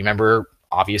 You remember,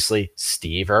 obviously,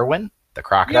 Steve Irwin, the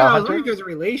crocodile hunter? I think there's a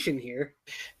relation here.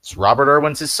 It's Robert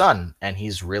Irwin's his son, and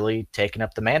he's really taken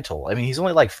up the mantle. I mean, he's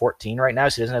only like 14 right now,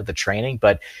 so he doesn't have the training,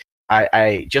 but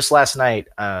I just last night,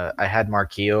 I had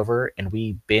Marquis over, and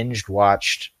we binged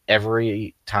watched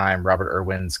every time Robert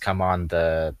Irwin's come on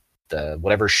the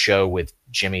whatever show with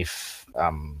Jimmy,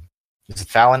 is it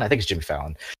Fallon? I think it's Jimmy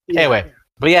Fallon. Yeah. Anyway,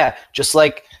 but yeah, just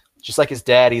like his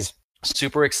dad, he's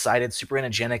super excited, super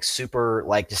energetic, super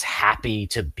like just happy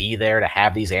to be there, to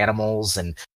have these animals,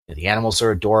 and the animals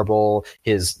are adorable.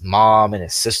 His mom and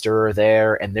his sister are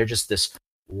there, and they're just this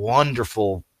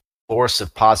wonderful force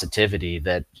of positivity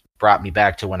that brought me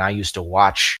back to when I used to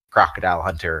watch Crocodile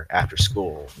Hunter after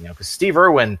school. Because Steve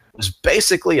Irwin was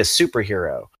basically a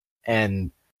superhero,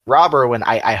 and Rob Irwin,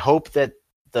 I hope that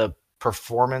the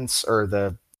performance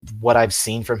or what I've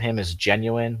seen from him is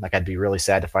genuine. Like, I'd be really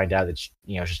sad to find out that it's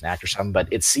just an actor or something, but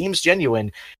it seems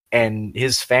genuine, and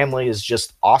his family is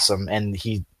just awesome, and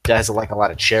he does like a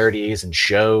lot of charities and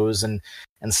shows and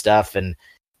stuff. And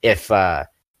if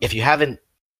you haven't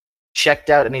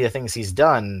checked out any of the things he's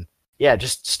done, yeah,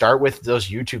 just start with those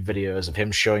YouTube videos of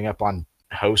him showing up on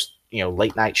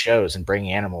late night shows and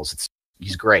bringing animals.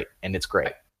 He's great, and it's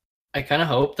great. I kind of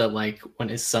hope that, like, when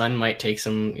his son might take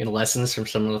some lessons from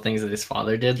some of the things that his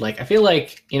father did. Like, I feel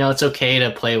like it's okay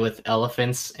to play with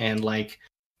elephants and like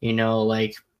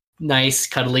nice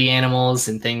cuddly animals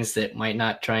and things that might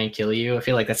not try and kill you. I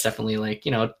feel like that's definitely like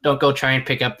don't go try and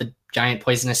pick up the giant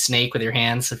poisonous snake with your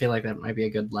hands. I feel like that might be a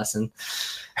good lesson.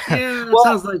 Yeah, that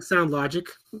sounds like sound logic.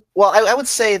 Well, I would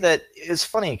say that it's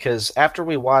funny because after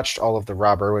we watched all of the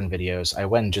Rob Irwin videos, I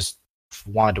went and just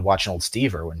wanted to watch an old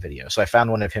Steve Irwin video. So I found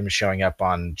one of him showing up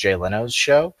on Jay Leno's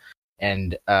show.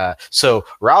 And so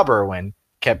Rob Irwin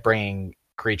kept bringing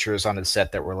creatures on the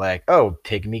set that were like,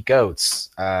 pygmy goats.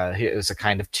 It was a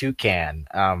kind of toucan,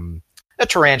 a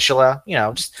tarantula,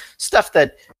 just stuff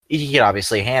that he could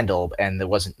obviously handle, and it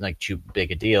wasn't like too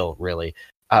big a deal, really.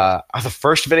 The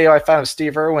first video I found of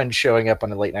Steve Irwin showing up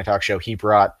on a late night talk show, he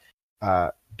brought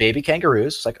baby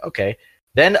kangaroos. It's like, okay.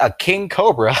 Then a king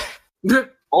cobra.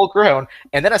 full grown,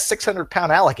 and then a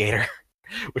 600-pound alligator,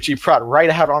 which he brought right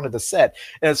out onto the set.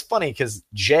 And it's funny because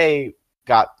Jay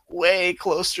got way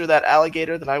closer to that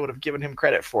alligator than I would have given him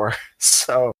credit for.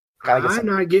 So I'm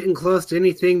not getting close to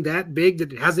anything that big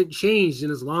that hasn't changed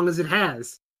in as long as it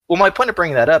has. Well, my point of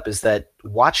bringing that up is that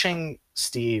watching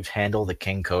Steve handle the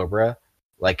King Cobra,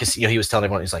 like, 'cause, he was telling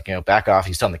everyone, he's like, back off.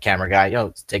 He's telling the camera guy,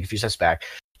 take a few steps back.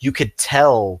 You could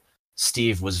tell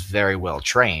Steve was very well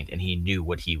trained and he knew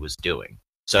what he was doing.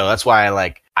 So that's why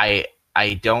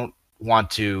I don't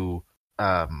want to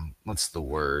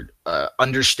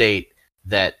understate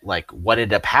that, like, what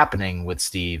ended up happening with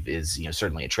Steve is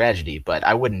certainly a tragedy, but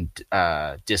I wouldn't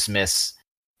dismiss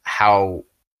how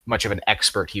much of an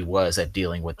expert he was at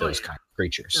dealing with those kind of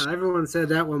creatures. No, everyone said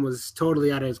that one was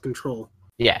totally out of his control.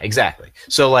 Yeah, exactly.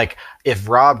 So, like, if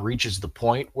Rob reaches the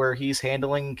point where he's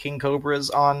handling king cobras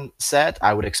on set,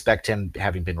 I would expect him,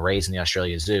 having been raised in the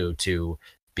Australia Zoo, to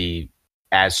be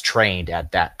as trained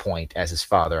at that point as his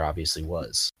father obviously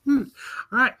was. All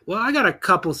right. Well, I got a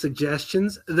couple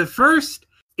suggestions. The first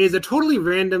is a totally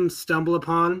random stumble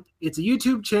upon. It's a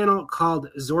YouTube channel called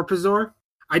Zorpazor.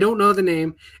 I don't know the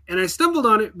name, and I stumbled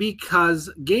on it because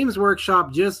Games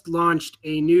Workshop just launched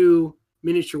a new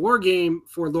miniature war game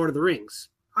for Lord of the Rings.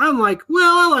 I'm like,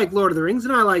 well, I like Lord of the Rings,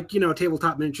 and I like,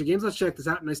 tabletop miniature games. Let's check this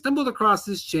out. And I stumbled across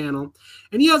this channel,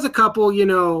 and he has a couple,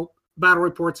 battle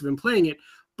reports of him playing it,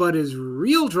 but his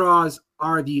real draws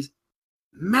are these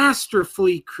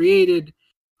masterfully created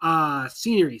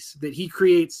sceneries that he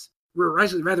creates, or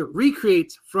actually rather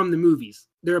recreates from the movies.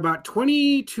 They're about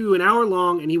 20 to an hour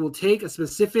long, and he will take a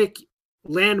specific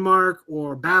landmark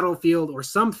or battlefield or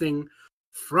something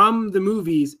from the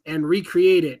movies and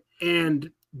recreate it.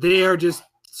 And they are just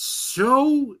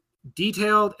so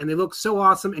detailed, and they look so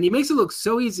awesome. And he makes it look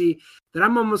so easy that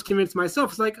I'm almost convinced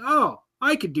myself. It's like, oh,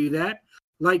 I could do that.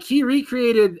 Like, he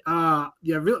recreated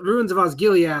Ruins of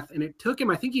Osgiliath, and it took him,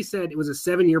 I think he said it was a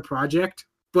 7-year project,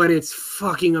 but it's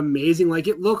fucking amazing. Like,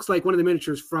 it looks like one of the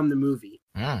miniatures from the movie.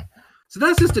 So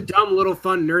that's just a dumb little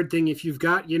fun nerd thing. If you've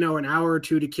got, an hour or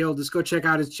two to kill, just go check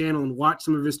out his channel and watch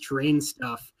some of his terrain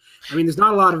stuff. I mean, there's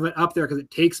not a lot of it up there because it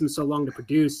takes him so long to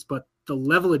produce, but the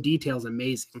level of detail is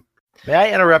amazing. May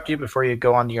I interrupt you before you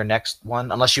go on to your next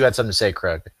one? Unless you had something to say,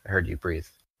 Krugg. I heard you breathe.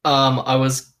 I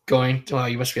was going to,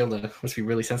 you must be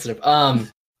really sensitive. I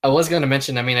was going to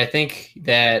mention, I think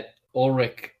that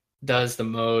Ulric does the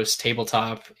most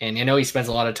tabletop, and I know he spends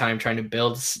a lot of time trying to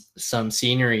build some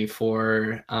scenery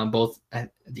for both.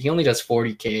 He only does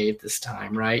 40K this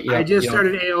time, right? I just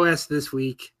started AOS this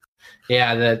week.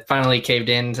 Yeah, that finally caved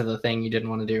into the thing you didn't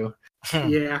want to do.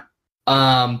 Yeah.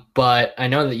 But I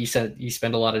know that you said you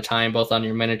spend a lot of time both on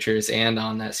your miniatures and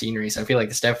on that scenery, so I feel like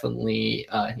it's definitely,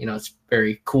 it's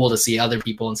very cool to see other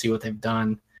people and see what they've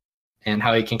done and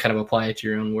how you can kind of apply it to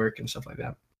your own work and stuff like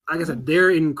that. Like I said,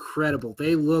 they're incredible.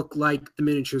 They look like the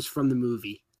miniatures from the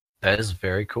movie. That is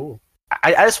very cool.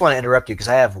 I just want to interrupt you because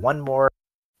I have one more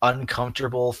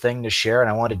uncomfortable thing to share, and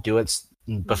I want to do it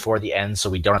before the end so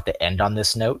we don't have to end on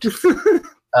this note,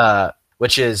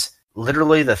 which is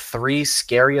literally the 3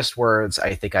 scariest words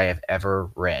I think I have ever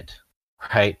read,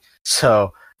 right?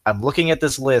 So I'm looking at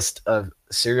this list of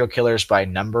serial killers by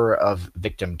number of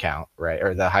victim count, right,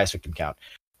 or the highest victim count.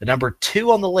 The number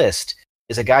 2 on the list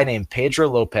is a guy named Pedro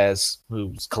Lopez,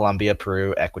 who's Colombia,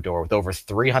 Peru, Ecuador, with over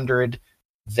 300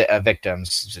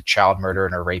 victims. He's a child murderer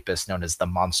and a rapist known as the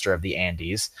Monster of the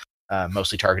Andes,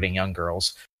 mostly targeting young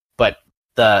girls. But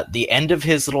the end of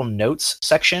his little notes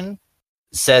section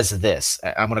says this.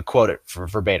 I'm going to quote it for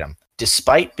verbatim.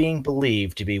 Despite being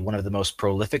believed to be one of the most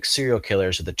prolific serial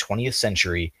killers of the 20th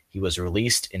century, he was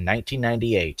released in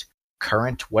 1998.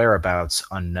 Current whereabouts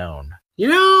unknown.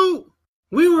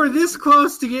 We were this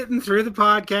close to getting through the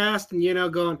podcast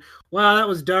and, going, wow, that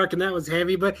was dark and that was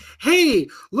heavy. But hey,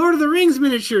 Lord of the Rings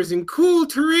miniatures and cool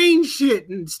terrain shit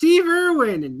and Steve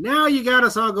Irwin. And now you got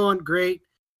us all going, great.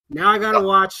 Now I got to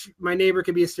watch My Neighbor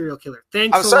Could Be a Serial Killer.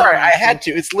 Thanks I'm sorry, I had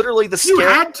to. It's literally the You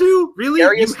had to? Really?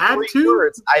 You had to?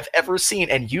 Words I've ever seen,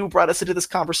 and you brought us into this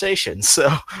conversation, so...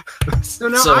 now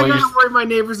I got to worry my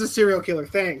neighbor's a serial killer.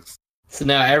 Thanks. So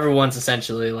now everyone's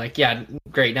essentially like, yeah,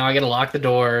 great. Now I got to lock the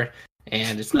door.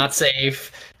 And it's not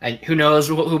safe. Who knows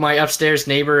who my upstairs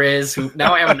neighbor is?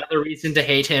 Now I have another reason to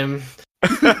hate him.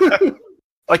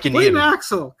 Like you need Ulric and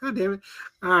Axle. God damn it.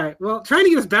 All right. Well, trying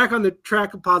to get us back on the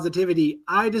track of positivity,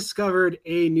 I discovered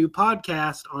a new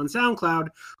podcast on SoundCloud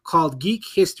called Geek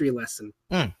History Lesson.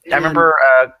 I remember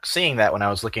seeing that when I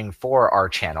was looking for our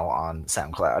channel on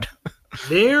SoundCloud.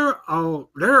 They're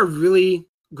a really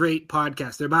great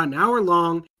podcast. They're about an hour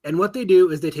long, and what they do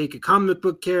is they take a comic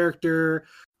book character,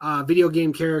 video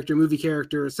game character, movie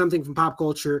character, something from pop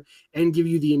culture, and give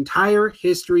you the entire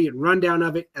history and rundown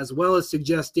of it, as well as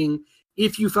suggesting,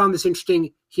 if you found this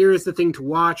interesting, here is the thing to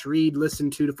watch, read,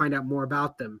 listen to find out more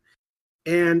about them.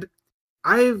 And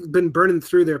I've been burning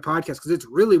through their podcast because it's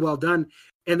really well done,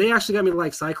 and they actually got me to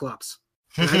like Cyclops.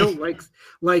 And I don't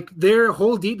like their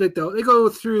whole deep, like they go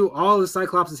through all of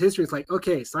Cyclops' history. It's like,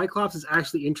 okay, Cyclops is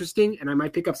actually interesting, and I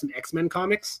might pick up some X-Men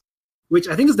comics, which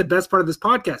I think is the best part of this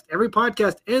podcast. Every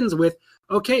podcast ends with,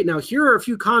 okay, now here are a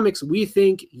few comics we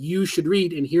think you should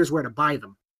read, and here's where to buy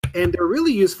them. And they're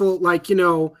really useful. Like,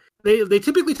 they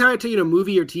typically tie it to,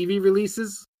 movie or TV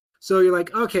releases. So you're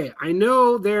like, okay, I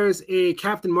know there's a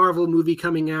Captain Marvel movie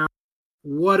coming out.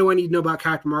 What do I need to know about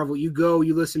Captain Marvel? You go,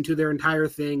 you listen to their entire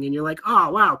thing, and you're like, oh,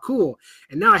 wow, cool.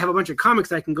 And now I have a bunch of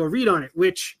comics I can go read on it,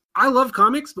 which I love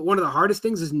comics, but one of the hardest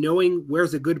things is knowing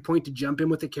where's a good point to jump in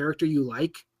with a character you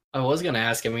like. I was going to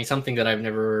ask, something that I've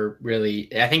never really,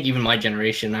 I think even my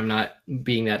generation, I'm not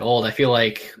being that old. I feel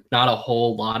like not a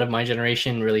whole lot of my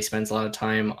generation really spends a lot of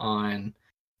time on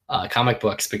comic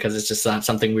books because it's just not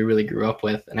something we really grew up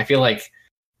with. And I feel like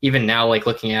even now, like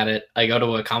looking at it, I go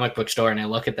to a comic book store and I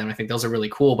look at them. I think those are really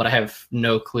cool, but I have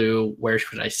no clue where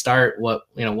should I start? What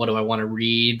do I want to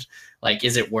read? Like,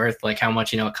 is it worth like how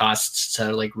much, it costs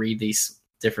to like read these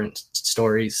different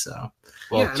stories? So,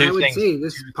 well, yeah, and I would say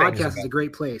this podcast is a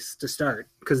great place to start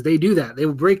because they do that. They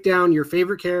will break down your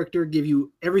favorite character, give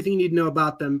you everything you need to know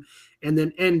about them, and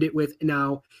then end it with,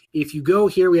 now, if you go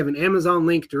here, we have an Amazon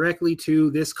link directly to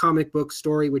this comic book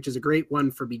story, which is a great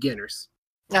one for beginners.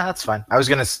 Yeah, that's fine.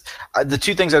 The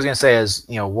two things I was going to say is,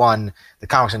 one, the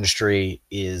comics industry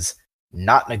is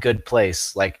not in a good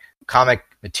place. Like, comic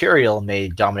material may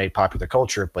dominate popular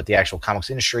culture, but the actual comics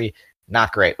industry,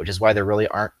 not great, which is why there really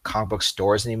aren't comic book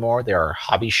stores anymore. There are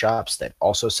hobby shops that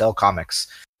also sell comics.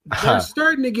 They're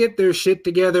starting to get their shit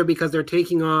together because they're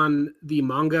taking on the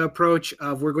manga approach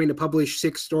of we're going to publish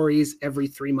 6 stories every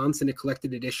 3 months in a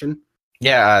collected edition.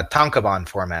 Yeah, tankobon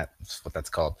format is what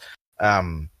that's called.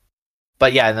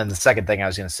 But yeah, and then the second thing I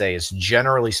was going to say is,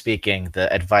 generally speaking,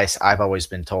 the advice I've always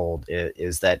been told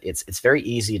is that it's very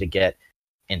easy to get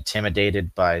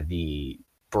intimidated by the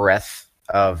breadth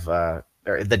of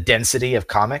or the density of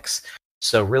comics.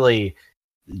 So really,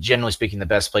 generally speaking, the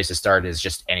best place to start is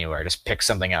just anywhere. Just pick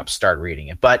something up, start reading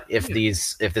it. But if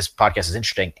this podcast is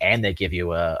interesting and they give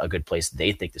you a good place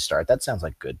they think to start, that sounds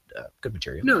like good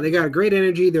material. No, they got a great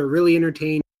energy. They're really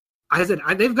entertaining. I said,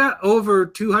 they've got over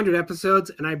 200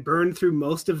 episodes, and I burned through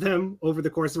most of them over the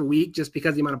course of a week just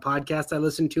because the amount of podcasts I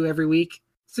listen to every week.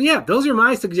 So yeah, those are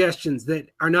my suggestions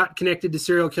that are not connected to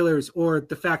serial killers or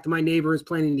the fact that my neighbor is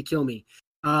planning to kill me.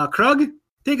 Krugg,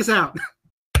 take us out.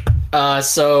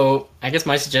 So I guess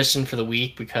my suggestion for the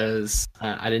week, because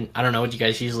I don't know what you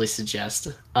guys usually suggest.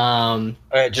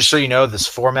 Just so you know, this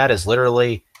format is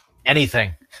literally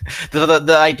anything.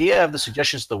 The idea of the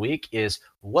suggestions of the week is,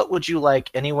 what would you like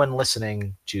anyone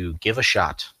listening to give a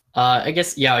shot? I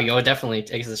guess, definitely.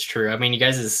 I guess it's true. I mean, you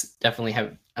guys definitely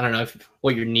have, I don't know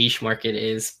what your niche market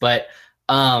is, but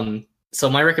so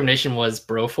my recommendation was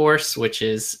Broforce, which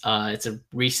is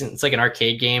it's like an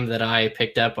arcade game that I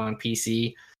picked up on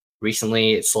PC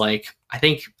recently. It's like, I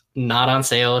think not on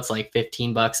sale. It's like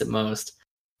 $15 at most,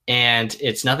 and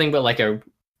it's nothing but like a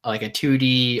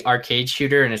 2D arcade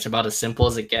shooter, and it's about as simple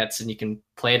as it gets, and you can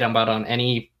play it about on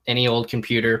any old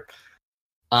computer.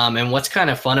 And what's kind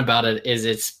of fun about it is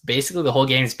it's basically the whole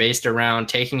game's based around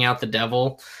taking out the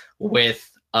devil with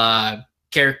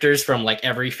characters from like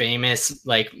every famous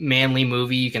like manly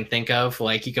movie you can think of.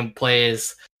 Like, you can play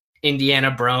as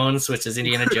Indiana Brones, which is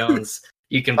Indiana Jones.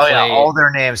 You can play all their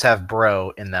names have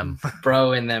bro in them.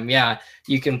 Bro in them, yeah.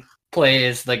 You can play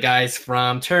as the guys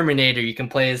from Terminator. You can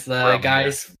play as the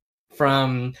guys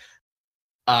from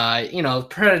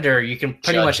Predator. You can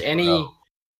pretty much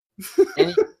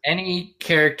any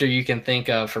character you can think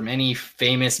of from any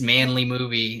famous manly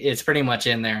movie. It's pretty much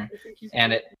in there,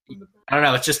 and I don't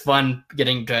know. It's just fun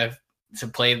getting to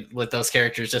play with those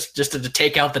characters. Just to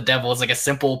take out the devil. It's like a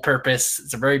simple purpose.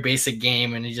 It's a very basic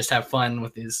game, and you just have fun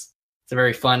with these. It's a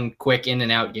very fun, quick in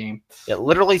and out game. Yeah,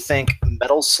 literally think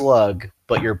Metal Slug,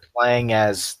 but you're playing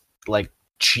as like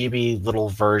chibi little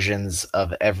versions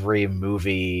of every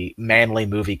manly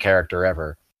movie character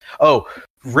ever. Oh,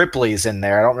 Ripley's in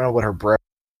there. I don't know what her bro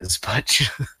is, but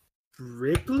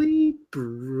Ripley?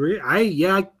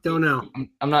 I don't know.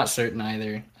 I'm not certain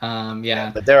either.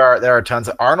 Yeah. But there are tons.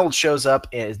 Arnold shows up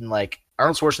in like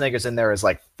Arnold Schwarzenegger's in there as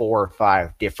like 4 or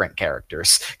 5 different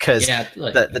characters, because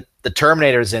the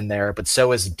Terminator's in there, but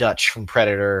so is Dutch from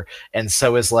Predator, and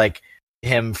so is like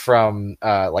him from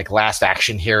like Last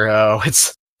Action Hero.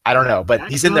 I don't know, but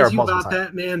That he's in there tells you multiple about times.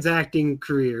 that man's acting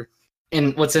career.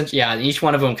 And each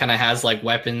one of them kind of has like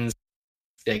weapons,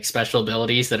 like special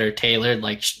abilities that are tailored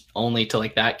like only to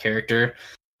like that character.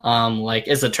 Like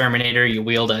as a Terminator, you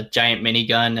wield a giant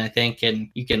minigun, I think, and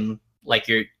you can like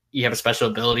you have a special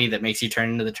ability that makes you turn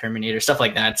into the Terminator, stuff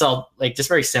like that. It's all like just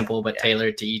very simple but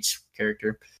tailored to each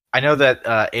character. I know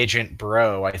that Agent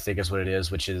Bro, I think is what it is,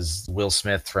 which is Will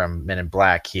Smith from Men in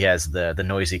Black. He has the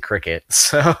noisy cricket.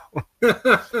 So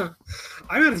I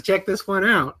got to check this one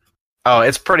out. oh,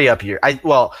 it's pretty up here. I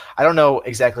don't know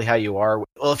exactly how you are.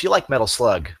 Well, if you like Metal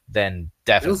Slug, then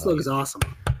definitely. Metal Slug is awesome.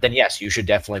 Then yes, you should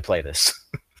definitely play this.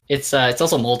 It's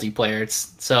also multiplayer.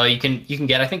 So you can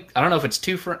get, I don't know if it's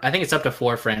I think it's up to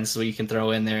 4 friends, so you can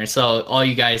throw in there. So all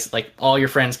you guys, like all your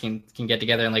friends can get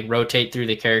together and like rotate through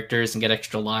the characters and get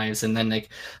extra lives, and then like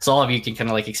so all of you can kind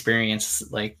of like experience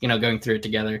like going through it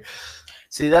together.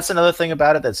 See, that's another thing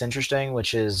about it that's interesting,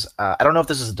 which is I don't know if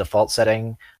this is a default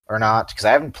setting or not, because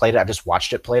I haven't played it. I've just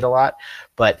watched it played a lot,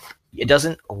 but it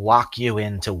doesn't lock you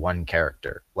into one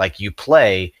character. Like you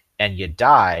play and you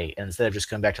die, and instead of just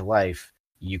coming back to life,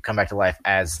 you come back to life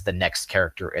as the next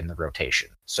character in the rotation.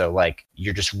 So like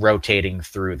you're just rotating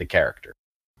through the character.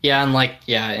 Yeah,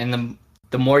 and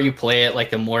the more you play it, like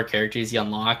the more characters you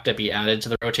unlock to be added to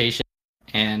the rotation.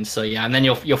 And so and then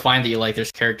you'll find that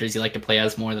there's characters you like to play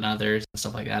as more than others and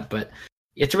stuff like that. But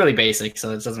it's really basic,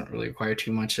 so it doesn't really require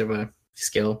too much of a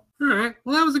skill. All right.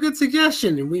 Well, that was a good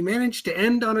suggestion, and we managed to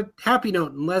end on a happy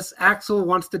note, unless Axel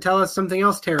wants to tell us something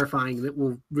else terrifying that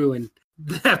will ruin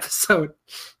the episode.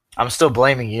 I'm still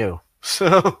blaming you.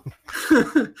 So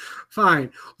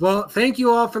fine. Well, thank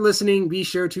you all for listening. Be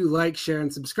sure to like, share,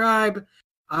 and subscribe.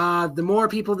 The more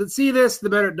people that see this, the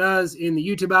better it does in the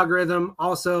YouTube algorithm.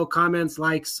 Also, comments,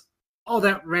 likes, all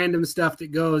that random stuff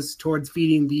that goes towards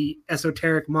feeding the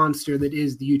esoteric monster that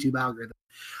is the YouTube algorithm.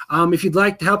 If you'd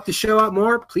like to help the show out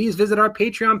more, please visit our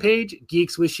Patreon page,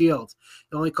 Geeks with Shields.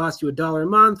 It only costs you $1 a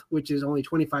month, which is only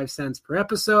 25 cents per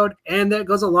episode, and that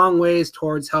goes a long ways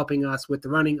towards helping us with the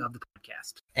running of the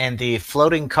podcast. And the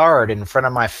floating card in front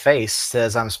of my face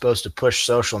says I'm supposed to push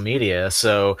social media.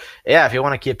 So yeah, if you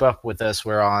want to keep up with us,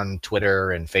 we're on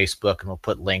Twitter and Facebook, and we'll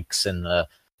put links in the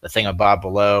thing above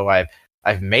below.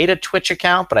 I've made a Twitch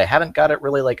account, but I haven't got it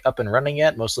really like up and running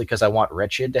yet, mostly because I want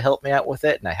Wretched to help me out with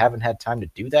it, and I haven't had time to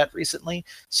do that recently.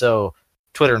 So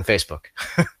Twitter and Facebook.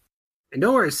 And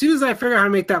don't worry, as soon as I figure out how to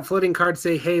make that floating card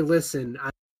say, hey, listen.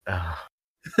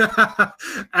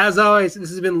 As always, this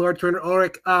has been Lord Commander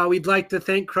Ulric. We'd like to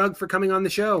thank Krugg for coming on the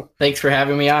show. Thanks for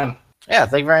having me on. Yeah,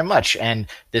 thank you very much. And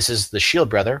this is the Shield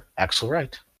brother, Axle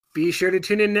Wright. Be sure to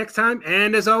tune in next time,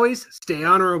 and as always, stay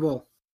honorable.